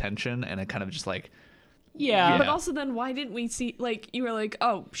lot of tension and it kind of just like Yeah. But also then why didn't we see, like, you were like,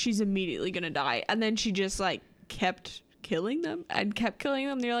 oh, she's immediately gonna die, and then she just like kept killing them and kept killing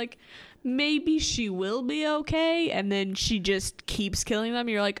them. You're like, maybe she will be okay, and then she just keeps killing them.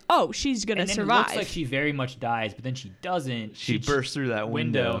 You're like, oh, she's gonna and then survive. It looks like she very much dies, but then she doesn't. she bursts through that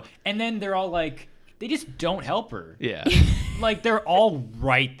window. And then they're all like, they just don't help her. Yeah. Like they're all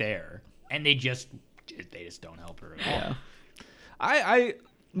right there, and they just don't help her at all. Yeah. I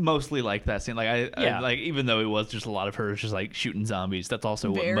mostly like that scene. Like I like, even though it was just a lot of her just like shooting zombies, that's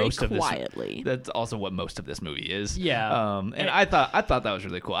also Very what most quietly. of this. That's also what most of this movie is. Yeah. And I thought that was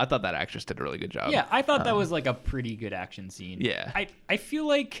really cool. I thought that actress did a really good job. Yeah, I thought that was like a pretty good action scene. Yeah. I feel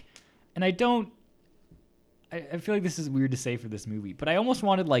like, and I feel like this is weird to say for this movie, but I almost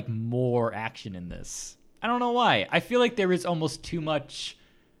wanted like more action in this. I don't know why. I feel like there was almost too much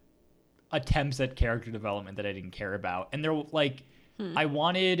attempts at character development that I didn't care about. And they're like, I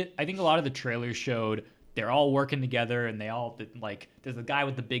think a lot of the trailers showed they're all working together and they all like, there's the guy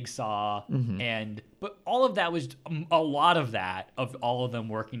with the big saw but all of that was a lot of that of all of them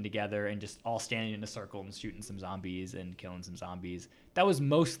working together and just all standing in a circle and shooting some zombies and killing some zombies. That was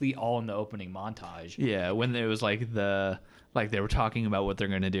mostly all in the opening montage. Yeah, when it was like they were talking about what they're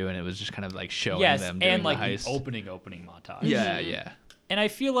gonna do, and it was just kind of like showing them doing and like the heist. the opening montage. Yeah. And I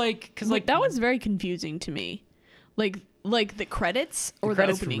feel like because like that was very confusing to me. Like the credits or the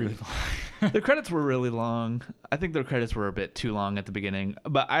credits opening. were really long. The credits were really long. I think the credits were a bit too long at the beginning,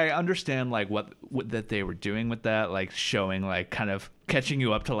 but I understand like what that they were doing with that, like showing like kind of catching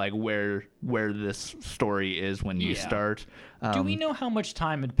you up to like where this story is when you start. Do we know how much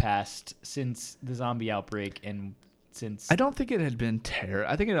time had passed since the zombie outbreak and since? I don't think it had been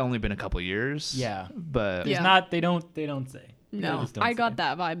I think it had only been a couple of years. Yeah, but it's not. They don't say. No, I got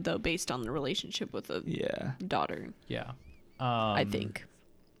that vibe though based on the relationship with the daughter. Yeah, I think.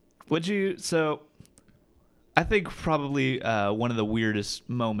 So I think probably one of the weirdest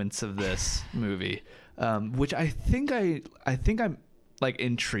moments of this movie, which I think I'm like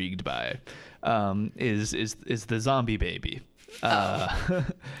intrigued by, is the zombie baby.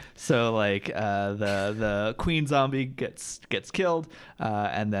 So like the queen zombie gets killed,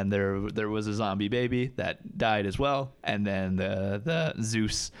 and then there was a zombie baby that died as well, and then the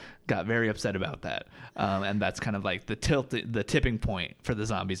Zeus got very upset about that, and that's kind of like the tipping point for the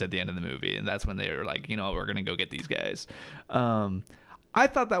zombies at the end of the movie, and that's when they were like, we're gonna go get these guys. I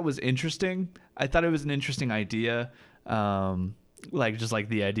thought that was interesting. I thought it was an interesting idea, like just like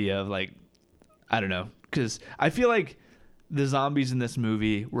the idea of like, I don't know, because I feel like the zombies in this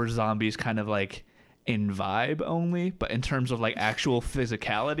movie were zombies kind of like in vibe only, but in terms of like actual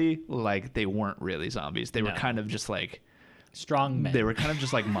physicality, like they weren't really zombies. They were kind of just like strong men. They were kind of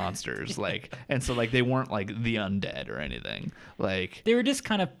just like monsters, like, and so like they weren't like the undead or anything. Like they were just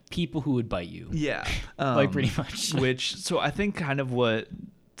kind of people who would bite you. Yeah, like pretty much. So I think kind of what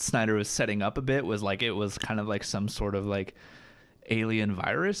Snyder was setting up a bit was like it was kind of like some sort of like alien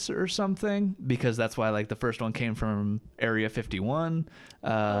virus or something, because that's why like the first one came from Area 51,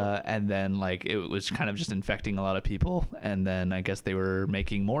 and then like it was kind of just infecting a lot of people, and then I guess they were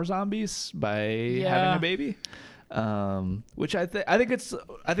making more zombies by having a baby, which I think there's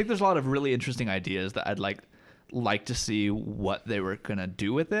a lot of really interesting ideas that I'd like to see what they were gonna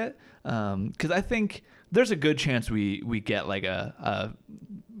do with it, because I think there's a good chance we get like an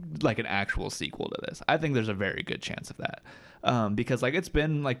actual sequel to this. I think there's a very good chance of that. because like it's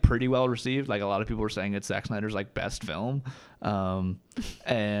been like pretty well received. Like a lot of people were saying it's Zack Snyder's like best film,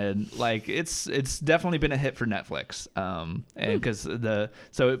 and like it's definitely been a hit for Netflix. And because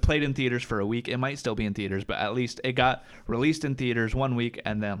so it played in theaters for a week. It might still be in theaters, but at least it got released in theaters one week,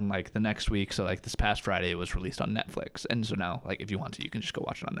 and then like the next week, so like this past Friday, it was released on Netflix. And so now, like if you want to, you can just go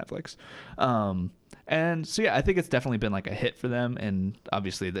watch it on Netflix. And so yeah, I think it's definitely been like a hit for them, and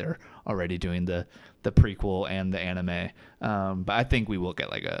obviously they're already doing the prequel and the anime. But I think we will get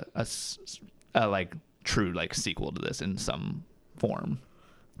like a like true like sequel to this in some form.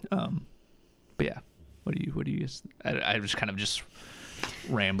 But yeah, what do you? I was kind of just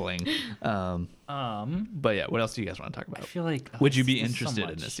rambling. But yeah, what else do you guys want to talk about? I feel like would you be there's interested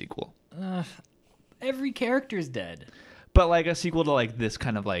so in a sequel? Every character's dead. But like a sequel to like this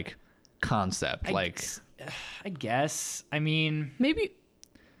kind of like concept, I guess. I mean, Maybe.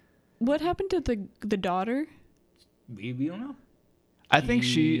 What happened to the daughter? we don't know. I think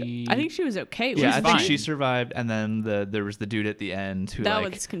she was okay. Yeah, I think fine. she survived, and then there was the dude at the end who That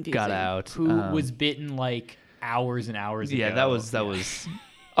like was confusing. got out. Who was bitten like hours and hours Yeah, ago. that was.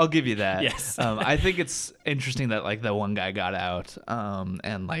 I'll give you that. Yes. I think it's interesting that like the one guy got out,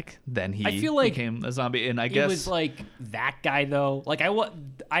 and like then he I feel like became a zombie, and I It guess was like that guy though. Like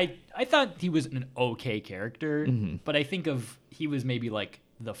I thought he was an okay character, but I think he was maybe like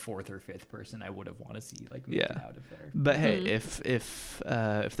the fourth or fifth person I would have wanted to see like make it out of there. But hey, if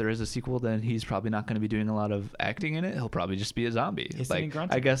there is a sequel, then he's probably not going to be doing a lot of acting in it. He'll probably just be a zombie. Hissing and Like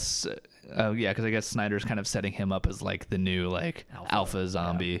grunting. I guess, because I guess Snyder's kind of setting him up as like the new like alpha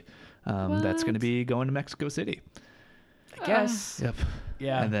zombie. That's going to be going to Mexico City. I guess. Yep.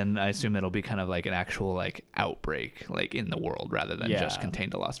 Yeah. And then I assume it'll be kind of like an actual like outbreak like in the world rather than just Yeah.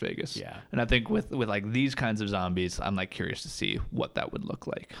 contained to Las Vegas. Yeah. And I think with like these kinds of zombies, I'm like curious to see what that would look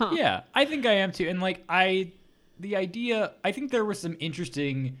like. Huh. Yeah, I think I am too. And like I think there were some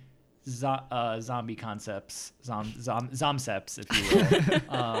interesting zombie concepts, zomceps, if you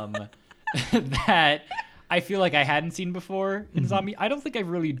will, that I feel like I hadn't seen before in zombie. I don't think I've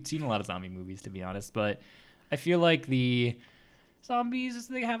really seen a lot of zombie movies, to be honest, but I feel like the zombies,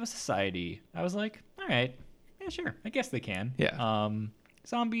 they have a society. I was like, all right, yeah, sure, I guess they can. Yeah.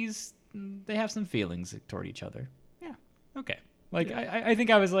 Zombies, they have some feelings toward each other. Yeah, okay. Like I think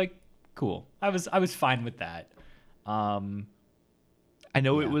I was like, cool. I was fine with that. I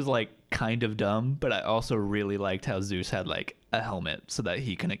know it was like kind of dumb, but I also really liked how Zeus had like a helmet so that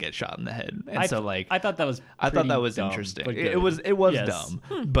he couldn't get shot in the head. And I I thought that was thought that was dumb, interesting. but It good. was Yes. dumb,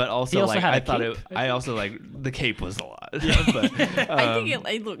 but also, He also like had I a thought cape, I also like the cape was a lot. But, I think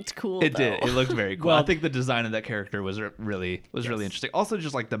it looked cool. it though. did. It looked very cool. Well- I think the design of that character was really interesting. Also,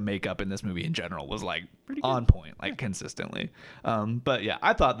 just like the makeup in this movie in general was like on point, like consistently. But yeah,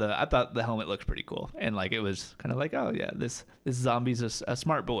 I thought the helmet looked pretty cool, and like it was kind of like, oh yeah, this zombie's a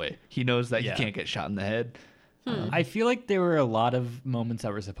smart boy. He knows that Yeah. he can't get shot in the head. I feel like there were a lot of moments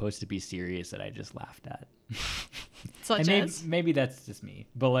that were supposed to be serious that I just laughed at. Such And as maybe that's just me,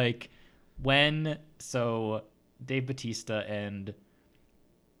 but like so Dave Bautista and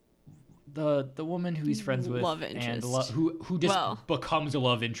the woman who he's friends with Love and interest. who just Well. becomes a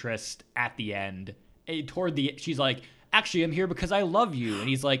love interest at the end. She's like, actually, I'm here because I love you, and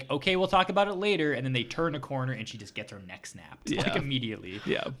he's like, okay, we'll talk about it later. And then they turn a corner and she just gets her neck snapped like Yeah. immediately.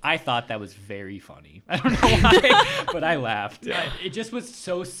 Yeah. I thought that was very funny. I don't know why, but I laughed. It just was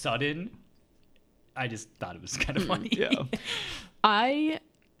so sudden. I just thought it was kind of funny. Yeah.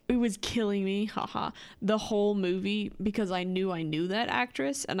 it was killing me, haha, the whole movie because I knew that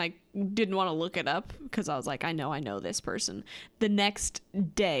actress and I didn't want to look it up because I was like, I know this person. The next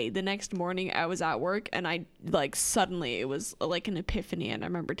morning, I was at work and I like suddenly it was like an epiphany and I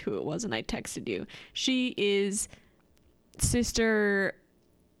remembered who it was and I texted you. She is Sister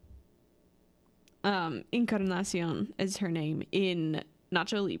Encarnacion is her name in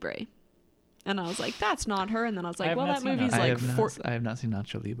Nacho Libre. And I was like, that's not her. And then I was I like, have well, not that seen movie's that. like I have not seen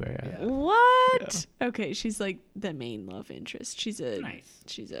Nacho Libre. Yeah. What? Okay, she's like the main love interest. She's a Nice.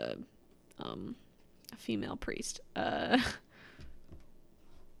 She's a female priest. A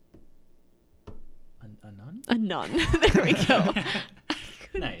nun? nun. There we go.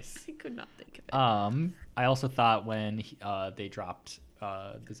 Nice. I could not think of it. I also thought when they dropped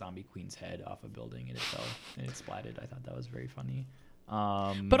the zombie queen's head off a building and it fell and it splatted, I thought that was very funny.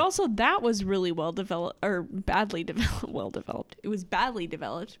 But also that was really well developed or badly developed. Well developed. It was badly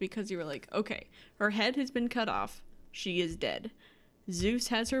developed because you were like, okay, her head has been cut off. She is dead. Zeus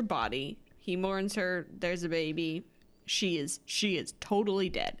has her body. He mourns her. There's a baby. She is totally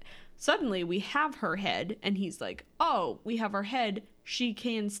dead. suddenly we have her head, and he's like, oh, we have her head. She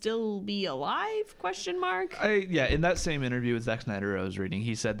can still be alive? Question mark. In that same interview with Zack Snyder I was reading,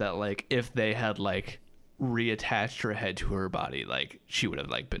 he said that like if they had like reattached her head to her body, like she would have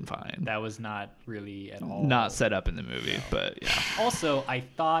like been fine. That was not really at all. Not set up in the movie, but yeah. Also, I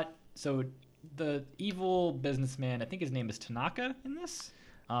thought so. The evil businessman, I think his name is Tanaka in this.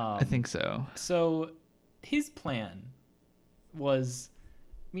 I think so. So his plan was,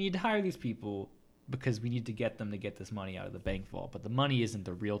 we need to hire these people because we need to get them to get this money out of the bank vault. But the money isn't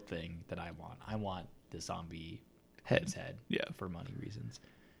the real thing that I want. I want the zombie head. Yeah. For money reasons.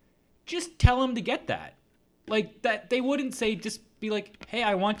 Just tell him to get that. Like that, they wouldn't say, just be like, hey,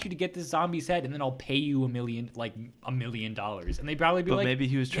 I want you to get this zombie's head, and then I'll pay you $1 million. And they'd probably be but like, maybe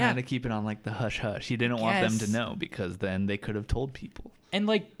he was trying yeah. to keep it on like the hush hush. He didn't want them to know, because then they could have told people. And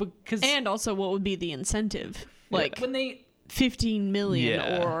like, because And also, what would be the incentive? Like when they 15 million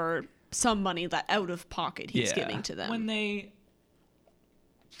Yeah. or some money that out of pocket he's Yeah. giving to them. when they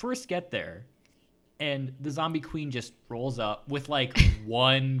first get there, and the zombie queen just rolls up with like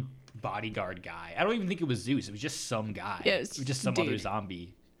one bodyguard guy. I don't even think it was Zeus. It was just some guy. Yeah, it was just some dude. other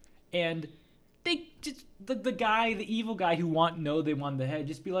zombie. And they just the guy, the evil guy who they want the head,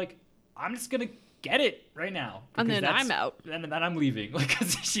 just be like, I'm just gonna get it right now. And because then I'm out. And then I'm leaving. Like,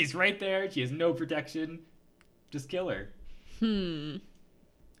 'cause she's right there. She has no protection. Just kill her. I don't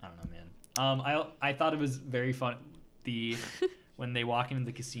know, man. I thought it was very fun. When they walk into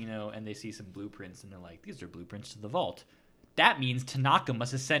the casino and they see some blueprints and they're like, these are blueprints to the vault. That means Tanaka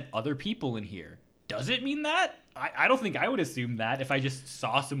must have sent other people in here. Does it mean that? I don't think I would assume that if I just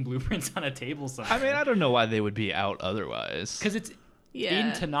saw some blueprints on a table somewhere. I mean, I don't know why they would be out otherwise. Because it's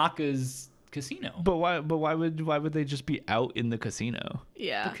in Tanaka's casino. But why would they just be out in the casino?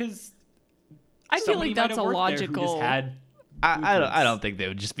 Yeah. Because I feel like that's a logical. I don't think they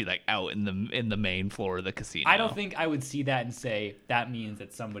would just be like out in the main floor of the casino. I don't think I would see that and say that means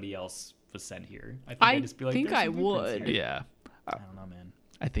that somebody else was sent here. I think I'd just be like, think "There's I some blueprints would." here." Yeah. I don't know, man.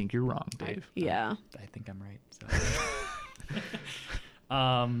 I think you're wrong, Dave. Yeah. I think I'm right. So.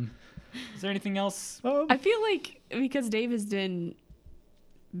 Is there anything else? I feel like because Dave has been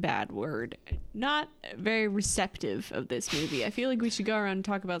bad word, not very receptive of this movie, I feel like we should go around and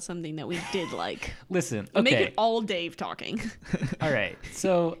talk about something that we did like. Listen, okay. Make it all Dave talking. All right.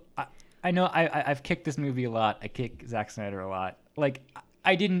 So I know I've kicked this movie a lot. I kick Zack Snyder a lot. Like,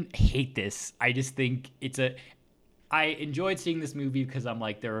 I didn't hate this. I just think I enjoyed seeing this movie because I'm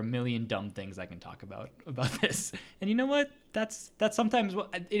like, there are a million dumb things I can talk about this. And you know what? That's sometimes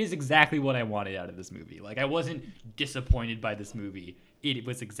it is exactly what I wanted out of this movie. Like, I wasn't disappointed by this movie. It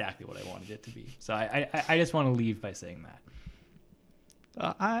was exactly what I wanted it to be. So I just want to leave by saying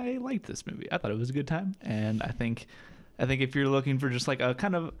that. I liked this movie. I thought it was a good time, and I think if you're looking for just like a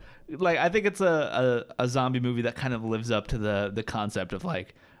kind of like, I think it's a zombie movie that kind of lives up to the concept of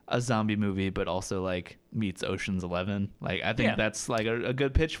like a zombie movie, but also like meets Ocean's 11. Like, I think that's like a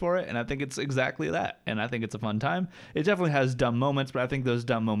good pitch for it, and I think it's exactly that. And I think it's a fun time. It definitely has dumb moments, but I think those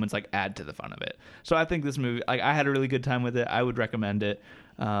dumb moments like add to the fun of it. So I think this movie, like, I had a really good time with it. I would recommend it.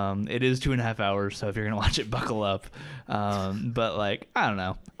 It is 2.5 hours, so if you're gonna watch it, buckle up. But like, I don't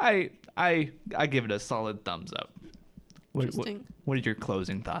know. I give it a solid thumbs up. What are your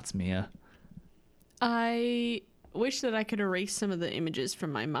closing thoughts, Mia? I wish that I could erase some of the images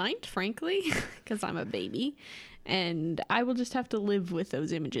from my mind, frankly, because I'm a baby, and I will just have to live with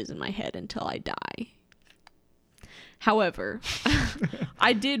those images in my head until I die. However,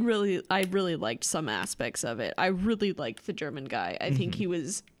 I really liked some aspects of it. I really liked the German guy. I think he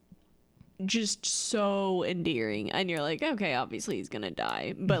was just so endearing, and you're like, okay, obviously he's gonna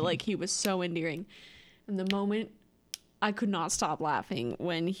die, but like, he was so endearing. And the moment I could not stop laughing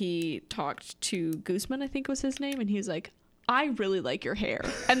when he talked to Guzman, I think was his name, and he was like, I really like your hair.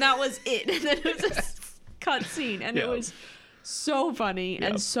 And that was it. And then it was a cut scene, and it was so funny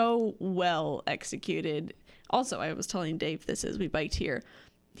and so well executed. Also, I was telling Dave this as we biked here.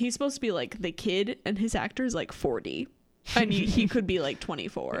 He's supposed to be like the kid, and his actor is like 40. And he could be like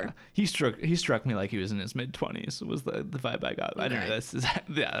 24. Yeah. He struck me like he was in his mid-20s, was the vibe I got. I didn't know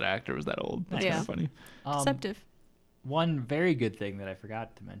that actor was that old. That's kind of funny. Deceptive. One very good thing that I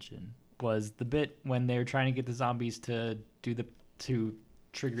forgot to mention was the bit when they were trying to get the zombies to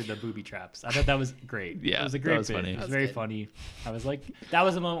trigger the booby traps. I thought that was great. Yeah, it was a great that was bit. funny. It was very funny. I was like, that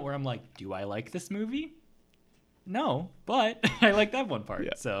was a moment where I'm like, do I like this movie? No, but I like that one part.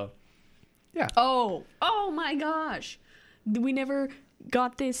 Yeah. So, yeah. Oh my gosh. We never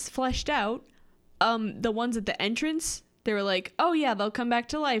got this fleshed out. The ones at the entrance, they were like, oh yeah, they'll come back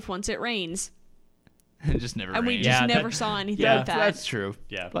to life once it rains. It just never And we rained. just Yeah, never that- saw anything yeah, with that. That's true.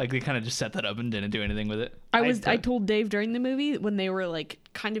 Yeah. Like they kind of just set that up and didn't do anything with it. I told Dave during the movie when they were like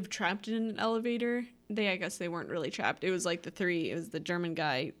kind of trapped in an elevator. I guess they weren't really trapped. It was like it was the German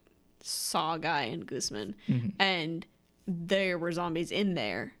guy, Saw guy, and Guzman, and there were zombies in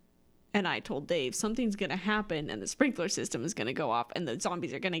there. And I told Dave something's gonna happen, and the sprinkler system is gonna go off, and the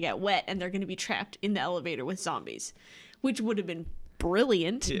zombies are gonna get wet, and they're gonna be trapped in the elevator with zombies, which would have been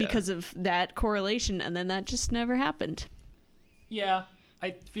brilliant Yeah. because of that correlation. And then that just never happened. Yeah,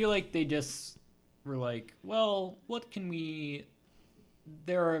 I feel like they just were like, well, what can we...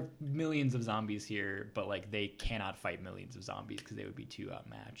 There are millions of zombies here, but like they cannot fight millions of zombies because they would be too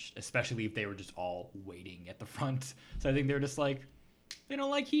outmatched, especially if they were just all waiting at the front. So I think they're just like, they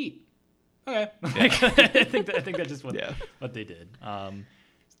don't like heat. Okay. I think that's just what they did.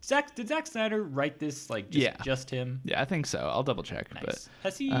 Did Zack Snyder write this like just him? Yeah, I think so. I'll double check. Nice. But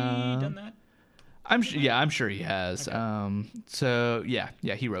Has he done that? I'm sure he has. Okay. So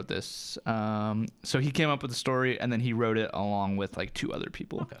he wrote this. So he came up with the story and then he wrote it along with like 2 other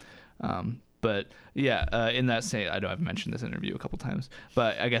people. Okay. But yeah, in that same, I know I've mentioned this interview a couple times,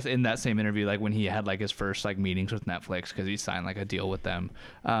 but I guess in that same interview, like when he had like his first like meetings with Netflix because he signed like a deal with them,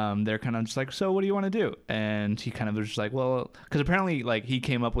 they're kind of just like, so what do you want to do? And he kind of was just like, well, because apparently like he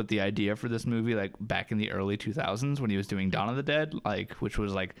came up with the idea for this movie like back in the early 2000s when he was doing Dawn of the Dead, like which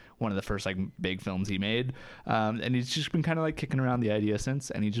was like one of the first like big films he made, and he's just been kind of like kicking around the idea since,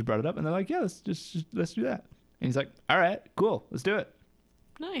 and he just brought it up, and they're like, yeah, let's do that, and he's like, all right, cool, let's do it.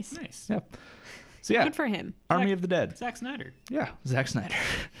 Nice. Yeah. So yeah, Good for him. Army of the Dead. Zack Snyder. Yeah, Zack Snyder.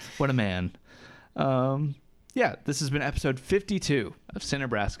 What a man. Yeah, this has been episode 52 of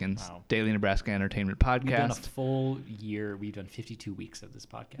Cinebraskins, Wow. Daily Nebraska Entertainment We've done a Podcast. full year. We've done 52 weeks of this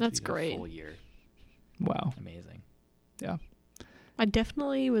podcast. That's We've done great. A full year. Wow. Amazing. Yeah. I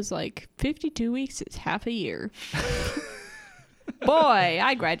definitely was like 52 weeks is half a year. Boy,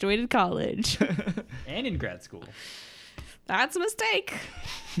 I graduated college. And in grad school. That's a mistake.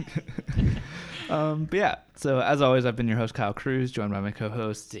 But yeah, so as always, I've been your host, Kyle Cruz, joined by my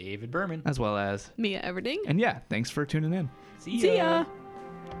co-host, David Berman. as well as, Mia Everding. and yeah, thanks for tuning in. See See ya.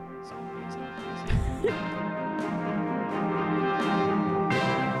 Zombies.